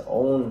somebody's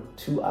own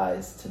two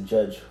eyes to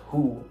judge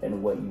who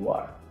and what you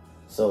are.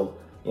 So,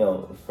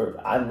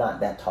 I'm not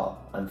that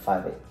tall. I'm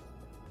 5'8".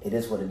 It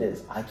is what it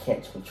is. I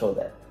can't control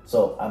that.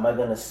 So am I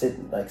gonna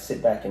sit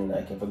back and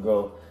if a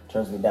girl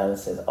turns me down and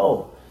says,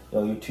 oh,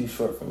 you're too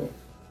short for me?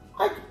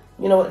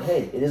 You know what?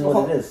 Hey, it is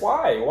what it is.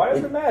 Why? Why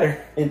does it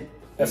matter?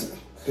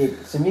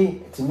 To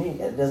me,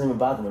 it doesn't even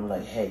bother me. I'm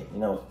like, hey,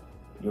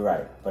 you're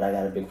right, but I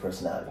got a big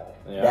personality.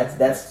 Yeah.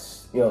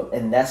 That's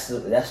and that's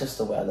just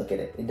the way I look at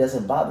it. It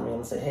doesn't bother me. I'm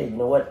gonna say, hey, you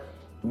know what?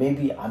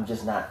 Maybe I'm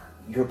just not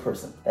your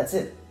person. That's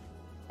it.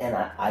 And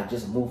I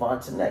just move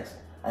on to the next.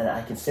 And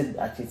I can sit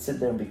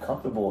there and be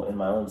comfortable in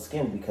my own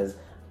skin because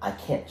I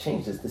can't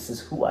change this. This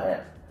is who I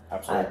am.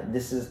 Absolutely.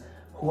 This is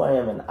who I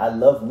am, and I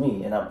love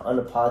me, and I'm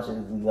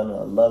unapologetically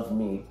gonna love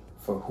me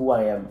for who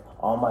I am,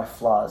 all my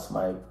flaws,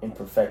 my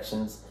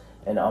imperfections,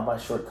 and all my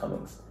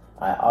shortcomings.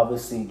 I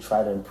obviously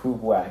try to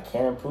improve where I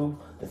can improve.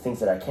 The things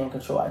that I can't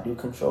control, I do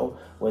control,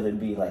 whether it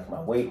be like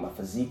my weight, my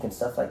physique, and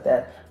stuff like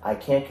that. I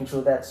can't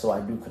control that, so I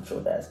do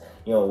control that.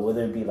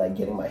 Whether it be like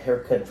getting my hair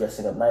cut,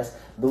 dressing up nice,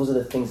 those are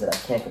the things that I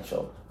can't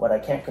control. What I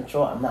can't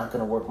control, I'm not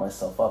going to work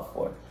myself up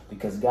for,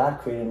 because God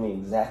created me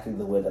exactly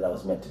the way that I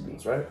was meant to be.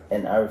 That's right.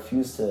 And I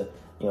refuse to,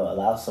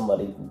 allow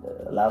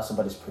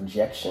somebody's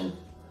projection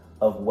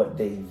of what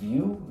they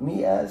view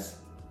me as,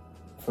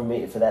 for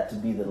that to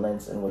be the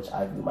lens in which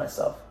I view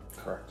myself.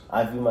 Correct.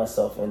 I view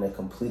myself in a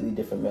completely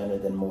different manner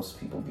than most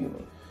people view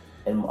me.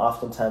 And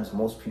oftentimes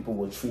most people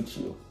will treat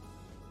you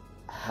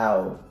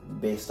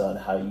based on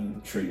how you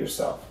treat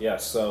yourself. Yeah,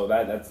 so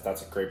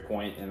that's a great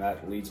point, and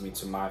that leads me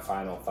to my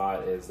final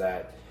thought, is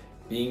that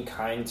being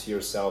kind to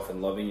yourself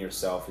and loving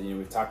yourself,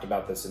 we've talked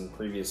about this in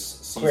previous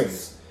seasons.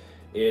 Grace.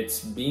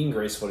 It's being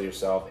graceful to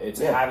yourself.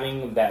 It's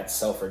having that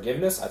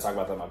self-forgiveness. I talk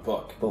about that in my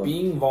book. Boom.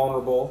 Being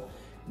vulnerable,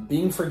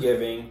 being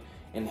forgiving,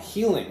 and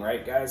healing,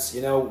 right, guys?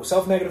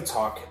 Self-negative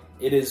talk,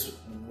 it is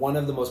one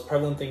of the most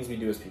prevalent things we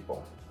do as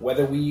people.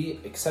 Whether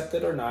we accept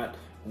it or not,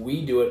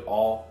 we do it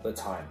all the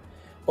time.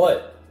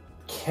 But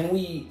can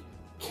we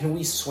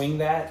swing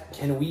that?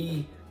 Can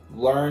we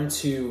learn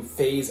to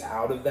phase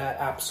out of that?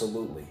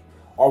 Absolutely.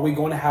 Are we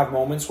going to have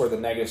moments where the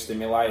negative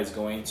stimuli is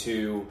going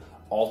to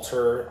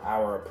alter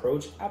our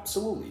approach?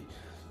 Absolutely.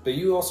 But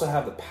you also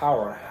have the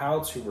power on how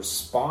to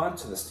respond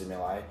to the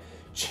stimuli,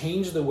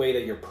 change the way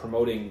that you're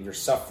promoting your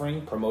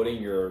suffering, promoting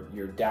your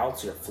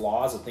doubts, your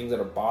flaws, the things that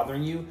are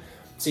bothering you.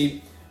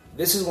 See,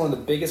 this is one of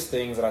the biggest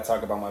things that I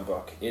talk about in my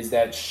book, is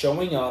that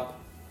showing up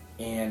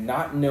and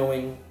not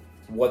knowing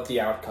what the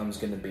outcome is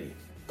going to be.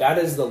 That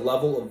is the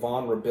level of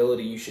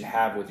vulnerability you should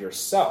have with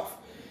yourself.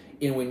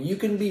 And when you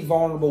can be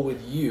vulnerable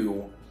with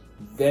you,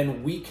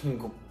 then we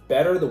can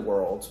better the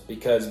world,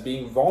 because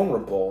being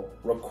vulnerable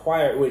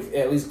with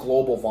at least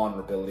global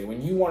vulnerability.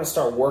 When you want to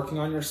start working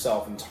on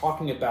yourself and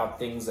talking about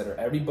things that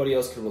everybody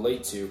else can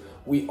relate to,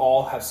 we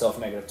all have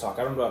self-negative talk.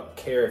 I don't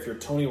care if you're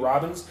Tony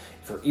Robbins,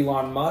 if you're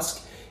Elon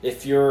Musk,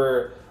 if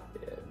you're,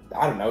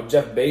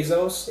 Jeff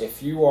Bezos,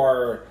 if you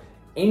are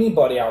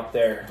anybody out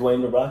there.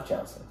 Dwayne The Rock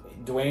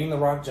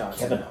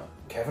Johnson.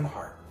 Kevin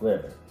Hart.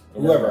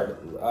 Whoever.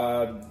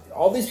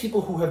 All these people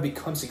who have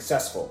become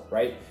successful,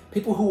 right?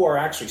 People who are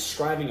actually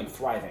striving and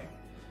thriving.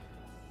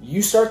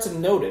 You start to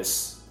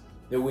notice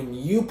that when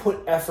you put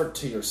effort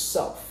to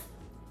yourself,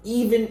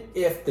 even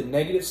if the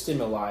negative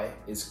stimuli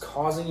is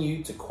causing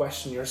you to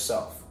question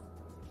yourself,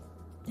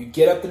 you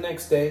get up the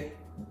next day,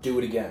 do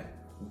it again.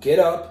 Get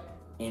up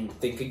and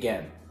think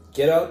again.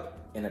 Get up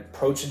and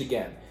approach it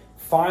again.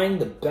 find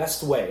the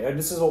best way. And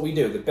this is what we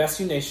do. The Best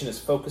You Nation is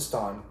focused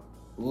on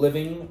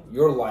living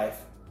your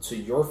life to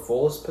your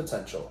fullest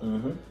potential.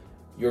 Mm-hmm.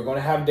 You're going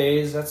to have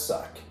days that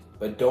suck,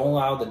 but don't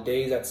allow the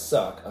days that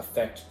suck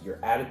affect your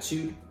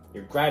attitude,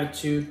 your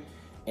gratitude,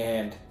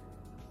 and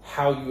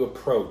how you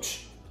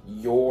approach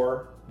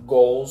your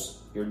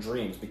goals, your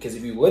dreams. Because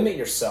if you limit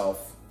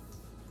yourself,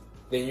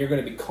 then you're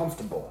going to be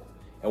comfortable.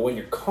 And when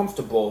you're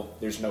comfortable,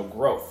 there's no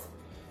growth.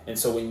 And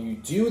so when you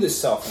do the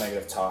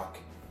self-negative talk,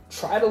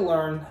 try to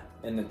learn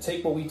and then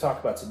take what we talked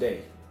about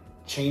today,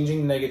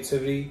 changing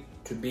negativity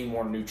to be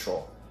more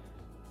neutral.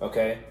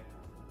 Okay?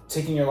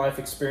 Taking your life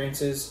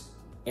experiences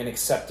and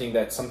accepting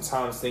that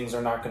sometimes things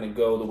are not going to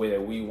go the way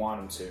that we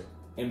want them to.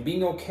 And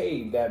being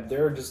okay that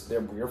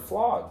we're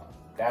flawed.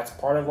 That's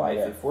part of life.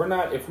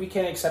 Yeah. If we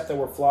can't accept that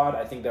we're flawed,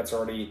 I think that's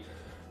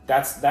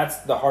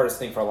the hardest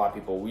thing for a lot of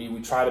people.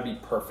 We try to be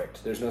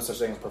perfect. There's no such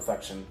thing as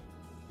perfection.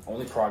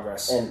 Only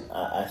progress. And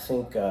I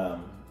think I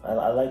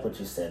like what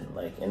you said.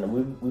 Like, and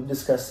we've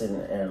discussed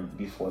it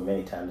before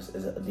many times.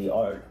 Is the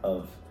art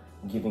of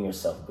giving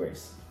yourself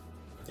grace.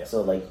 Yeah.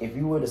 So, like, if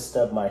you were to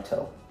stub my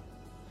toe,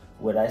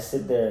 would I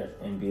sit there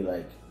and be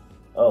like,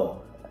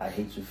 "Oh, I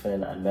hate you,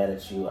 Finn. I'm mad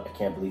at you. I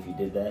can't believe you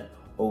did that"?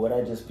 Or would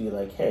I just be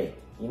like, "Hey,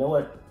 you know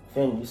what,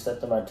 Finn? You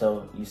stepped on my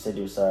toe. You said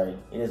you're sorry.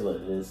 It is what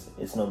it is.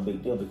 It's no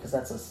big deal," because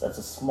that's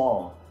a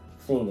small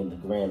thing in the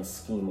grand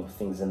scheme of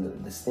things,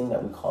 and this thing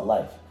that we call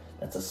life.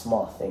 That's a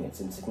small thing.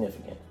 It's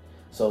insignificant.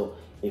 So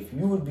if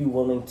you would be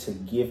willing to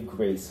give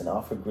grace and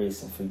offer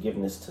grace and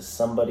forgiveness to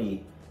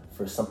somebody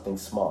for something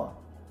small,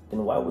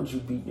 then why would you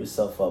beat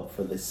yourself up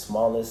for the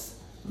smallest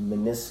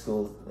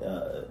minuscule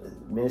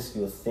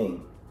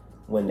thing,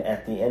 when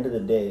at the end of the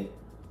day,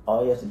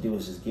 all you have to do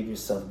is just give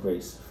yourself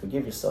grace,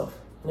 forgive yourself,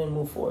 and then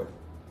move forward.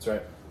 That's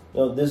right.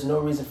 There's no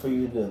reason for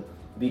you to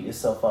beat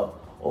yourself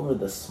up over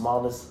the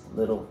smallest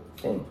little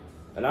thing.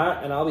 And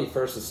I'll be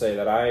first to say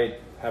that I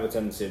have a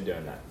tendency of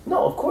doing that.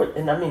 No, of course,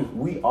 and I mean,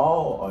 we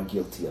all are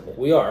guilty of it.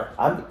 We are.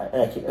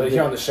 But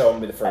here on the show, I'm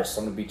gonna be the first.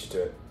 So I'm gonna beat you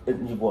to it.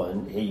 Well,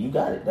 hey, you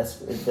got it.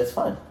 That's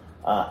fine.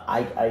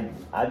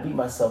 I beat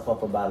myself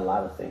up about a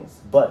lot of things,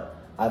 but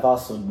I've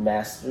also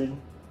mastered.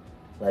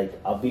 Like,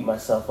 I'll beat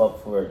myself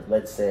up for,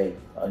 let's say,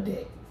 a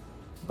day,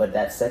 but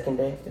that second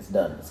day, it's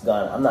done. It's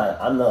gone.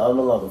 I'm no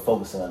longer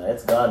focusing on it.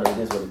 It's gone. It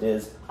is what it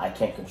is. I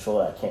can't control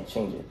it. I can't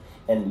change it.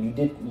 And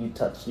you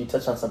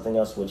touched on something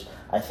else which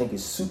I think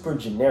is super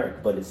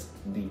generic, but it's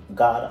the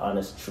God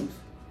honest truth.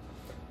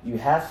 You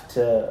have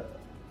to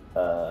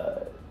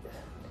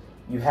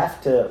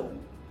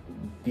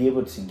be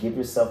able to give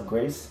yourself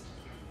grace,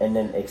 and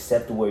then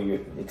accept where you're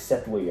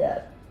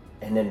at,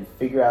 and then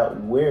figure out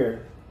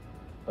where,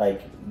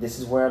 like, this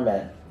is where I'm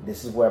at.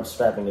 This is where I'm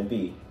striving to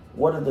be.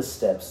 What are the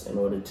steps in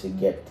order to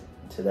get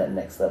to that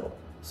next level?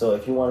 So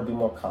if you want to be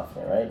more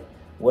confident, right?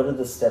 What are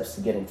the steps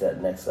to getting to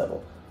that next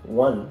level?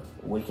 1,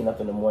 waking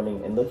up in the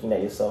morning and looking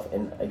at yourself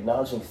and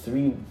acknowledging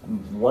 3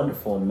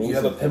 wonderful, amazing You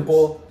have a things.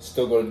 pimple,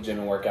 still go to the gym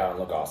and work out and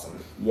look awesome.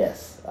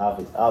 Yes,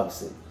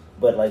 obviously.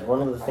 But, like,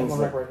 one of the things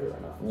I'm right here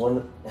right now.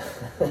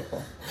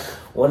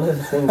 one of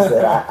the things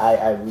that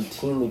I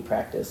routinely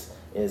practice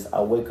is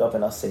I'll wake up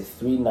and I'll say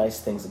 3 nice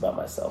things about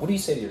myself. What do you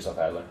say to yourself,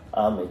 Adler?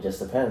 It just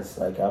depends.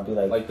 Like, I'll be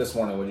like... Like this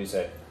morning, what did you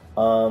say?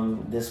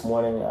 This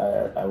morning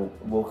I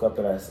woke up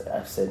and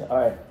I said, all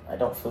right, I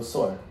don't feel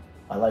sore.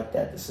 I like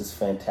that. This is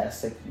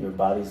fantastic. Your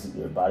body's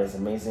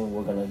amazing.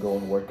 We're gonna go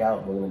and work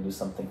out. We're gonna do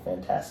something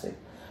fantastic.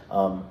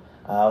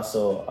 I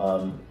also,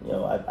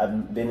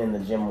 I've been in the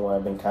gym where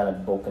I've been kind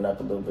of bulking up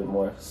a little bit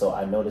more. So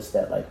I noticed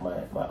that, like,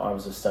 my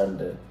arms are starting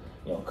to,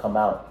 come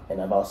out, and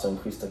I've also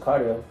increased the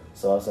cardio.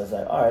 So I was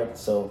like, all right,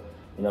 so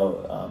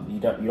you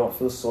don't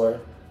feel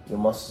sore. Your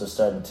muscles are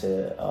starting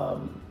to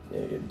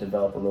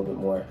develop a little bit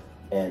more,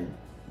 and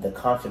the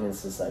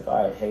confidence is like,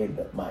 all right, hey,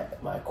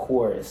 my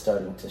core is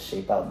starting to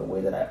shape out the way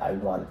that I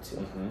want it to.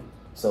 Mm-hmm.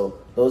 So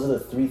those are the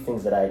 3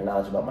 things that I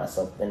acknowledge about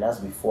myself. And that's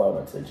before I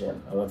went to the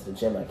gym. I went to the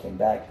gym, I came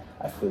back,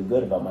 I feel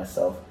good about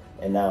myself,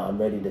 and now I'm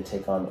ready to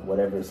take on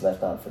whatever is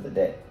left on for the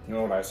day. You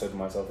know what I said to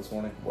myself this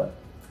morning? What?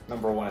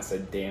 Number 1, I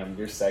said, damn,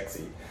 you're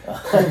sexy.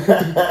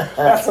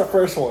 That's the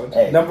first one.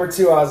 Hey. Number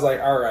 2, I was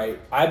like, all right,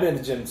 I've been at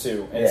the gym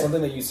too. And Yeah.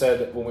 something that you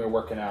said when we were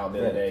working out the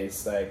other day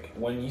is, like,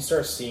 when you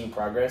start seeing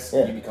progress,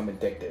 Yeah. you become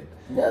addicted.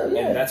 No,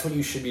 yeah. And that's what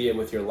you should be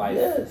with your life.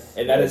 Yes.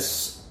 And that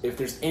is, if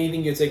there's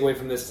anything you take away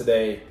from this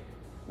today,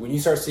 when you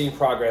start seeing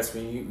progress,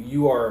 when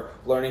you are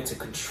learning to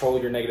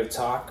control your negative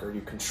talk, or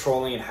you're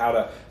controlling and how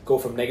to go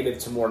from negative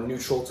to more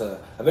neutral to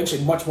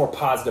eventually much more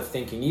positive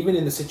thinking, even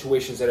in the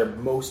situations that are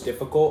most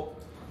difficult,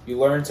 you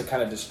learn to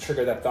kind of just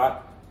trigger that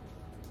thought.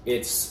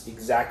 It's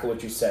exactly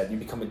what you said. You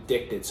become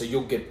addicted, so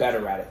you'll get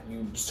better at it.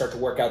 You start to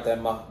work out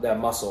that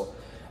muscle.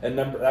 And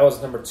that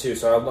was number 2.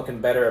 So I'm looking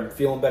better. I'm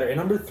feeling better. And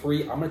number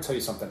 3, I'm going to tell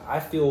you something.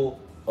 I feel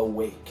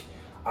awake.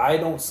 I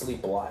don't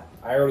sleep a lot.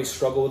 I already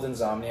struggle with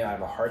insomnia. I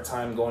have a hard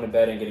time going to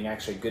bed and getting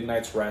actually a good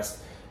night's rest.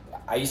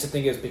 I used to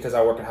think it's because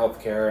I work in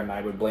healthcare, and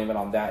I would blame it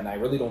on that, and I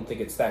really don't think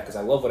it's that, because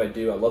I love what I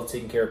do. I love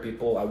taking care of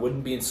people. I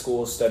wouldn't be in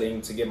school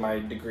studying to get my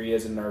degree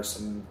as a nurse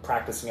and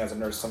practicing as a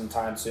nurse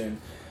sometime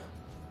soon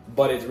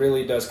But it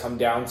really does come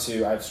down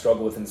to I've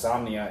struggled with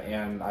insomnia,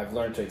 and I've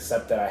learned to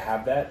accept that I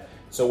have that.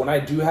 So when I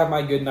do have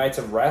my good nights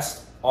of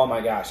rest, oh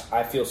my gosh,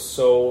 I feel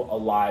so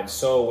alive,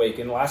 so awake.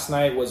 And last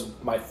night was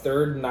my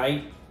fourth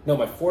night.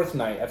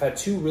 I've had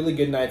 2 really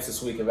good nights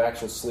this week of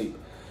actual sleep.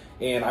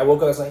 And I woke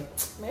up, I was like,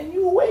 man,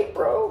 you awake,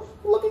 bro.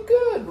 Looking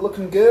good.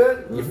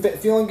 Mm-hmm. You're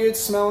feeling good,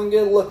 smelling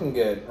good, looking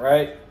good,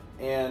 right?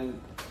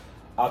 And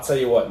I'll tell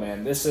you what,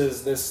 man,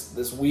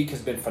 this week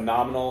has been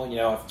phenomenal. You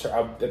know,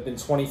 I've been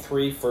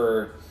 23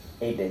 for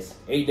 8 days.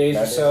 8 days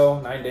or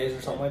so, 9 days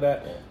or something like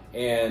that. Yeah.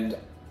 And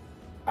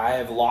I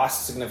have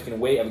lost significant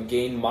weight. I've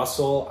gained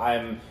muscle.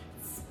 I'm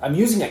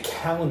using a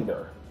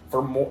calendar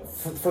for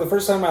the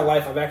first time in my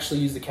life. I've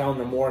actually used the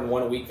calendar more in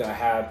 1 week than I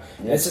have.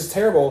 Yeah. This is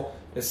terrible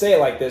to say it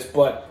like this,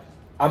 but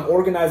I'm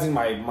organizing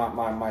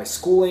my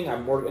schooling.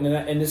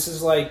 And this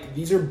is like,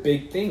 these are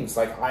big things.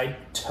 Like, I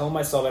tell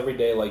myself every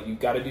day, like, you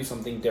got to do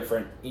something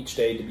different each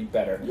day to be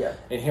better. Yeah.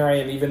 And here I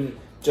am, even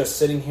just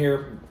sitting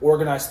here,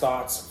 organized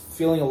thoughts,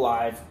 feeling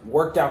alive,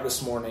 worked out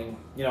this morning.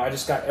 You know, I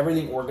just got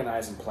everything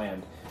organized and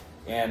planned.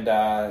 And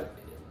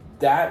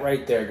that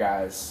right there,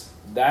 guys,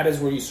 that is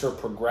where you start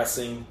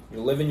progressing.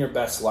 You're living your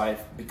best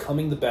life,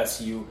 becoming the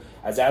best you.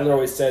 As Adler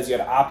always says, you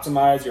got to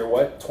optimize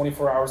your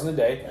 24 hours in a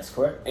day. That's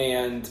correct.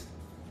 And,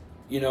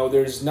 you know,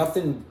 there's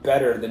nothing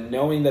better than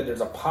knowing that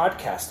there's a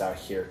podcast out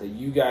here that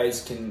you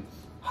guys can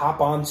hop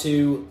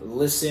onto,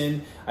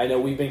 listen. I know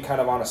we've been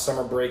kind of on a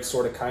summer break,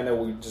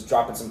 we're just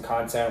dropping some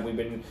content. We've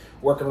been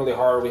working really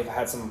hard. We've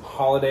had some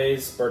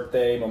holidays,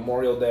 birthday,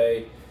 Memorial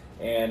Day,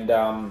 and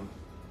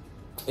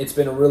it's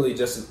been really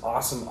just an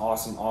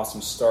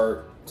awesome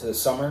start to the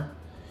summer.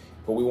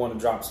 But we want to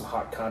drop some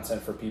hot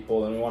content for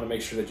people, and we want to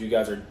make sure that you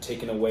guys are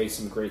taking away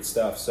some great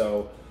stuff.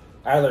 So,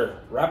 Adler,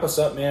 wrap us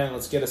up, man.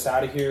 Let's get us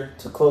out of here.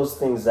 To close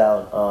things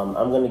out,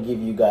 I'm going to give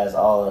you guys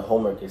all a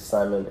homework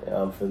assignment.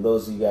 For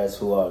those of you guys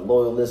who are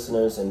loyal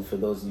listeners, and for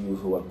those of you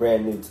who are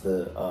brand new to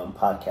the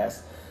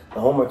podcast,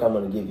 the homework I'm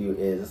going to give you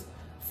is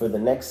for the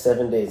next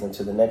 7 days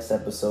until the next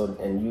episode,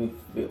 and you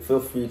feel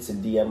free to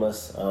DM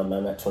us. I'm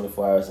at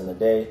 24 hours in a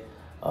day.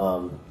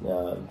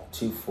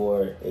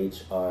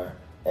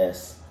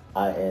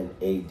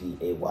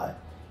 24HRSINADAY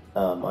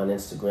on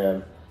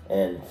Instagram.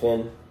 And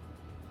Finn.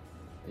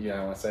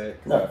 Yeah, I want to say it?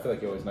 No. I feel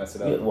like you always mess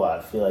it up. Well,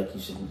 I feel like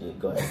you should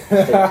go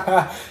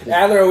ahead.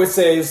 Adler always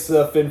says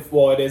the Finn.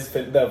 Well, it is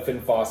the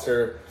Finn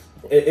Foster.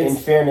 In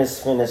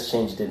fairness, Finn has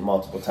changed it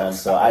multiple times,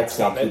 so I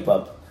can't keep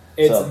up.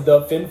 It's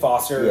the Finn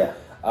Foster. Yeah.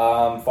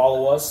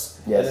 Follow us.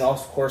 Yes. And then, of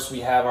course,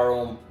 we have our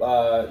own,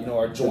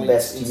 our joint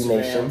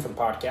Instagram for the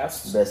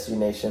podcast. Best You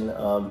Nation.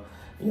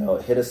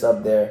 Hit us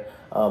up there.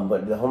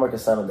 But the homework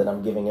assignment that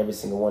I'm giving every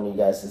single one of you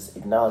guys is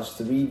acknowledge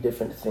 3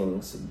 different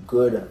things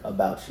good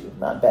about you.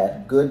 Not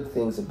bad, good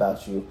things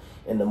about you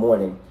in the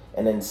morning.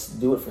 And then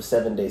do it for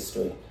 7 days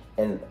straight.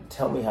 And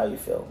tell me how you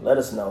feel. Let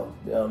us know.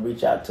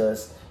 Reach out to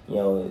us.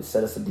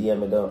 Send us a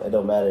DM. It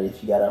don't matter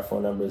if you got our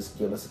phone numbers.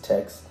 Give us a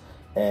text.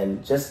 And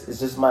it's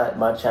just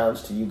my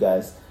challenge to you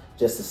guys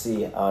just to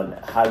see on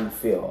how you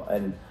feel.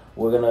 And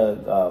we're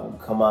gonna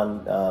come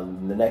on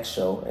the next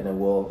show, and then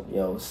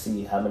we'll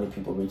see how many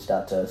people reached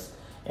out to us,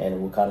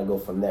 and we'll kind of go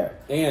from there.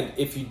 And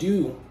if you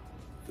do,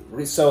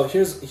 so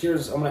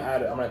here's I'm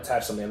gonna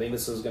attach something. I think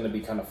this is gonna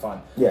be kind of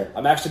fun. Yeah.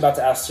 I'm actually about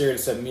to ask Siri to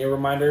set me a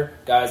reminder,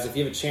 guys. If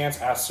you have a chance,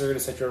 ask Siri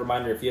to set you a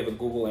reminder. If you have a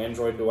Google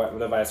Android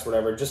device,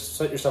 whatever, just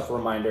set yourself a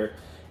reminder.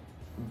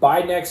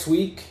 By next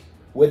week,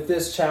 with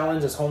this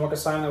challenge, this homework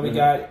assignment that we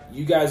got,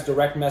 you guys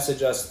direct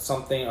message us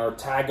something or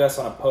tag us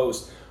on a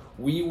post.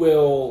 We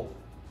will,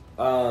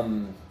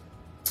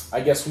 I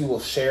guess we will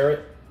share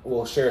it.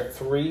 We'll share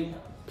 3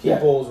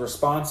 people's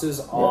responses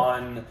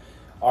on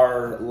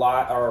our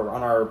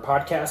on our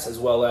podcast, as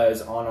well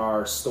as on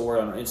our store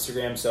on our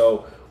Instagram.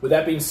 So with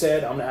that being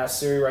said, I'm going to ask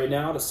Siri right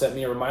now to set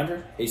me a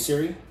reminder. Hey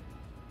Siri,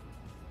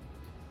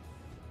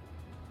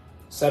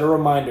 set a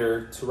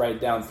reminder to write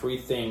down 3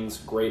 things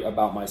great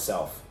about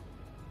myself.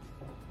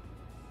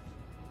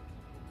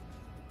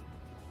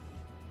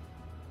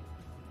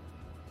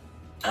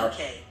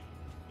 Okay,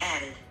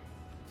 added.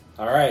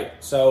 All right,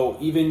 so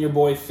even your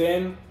boy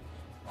Finn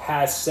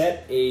has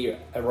set a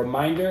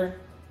reminder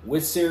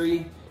with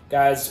Siri.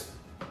 Guys,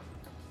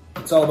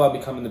 it's all about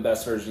becoming the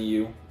best version of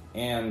you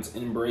and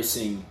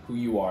embracing who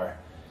you are.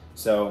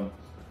 So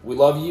we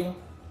love you.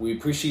 We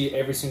appreciate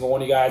every single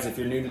one of you guys. If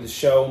you're new to the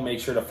show, make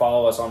sure to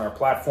follow us on our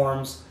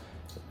platforms.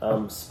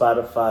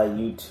 Spotify,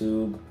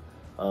 YouTube,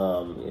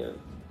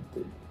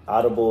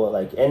 Audible,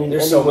 like anywhere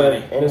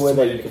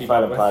that you can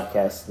find a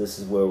podcast. This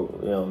is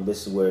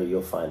where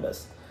you'll find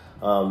us.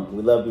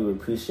 We love you. We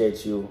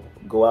appreciate you.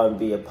 Go out and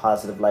be a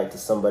positive light to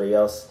somebody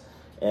else,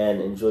 and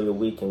enjoy your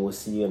week. And we'll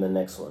see you in the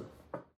next one.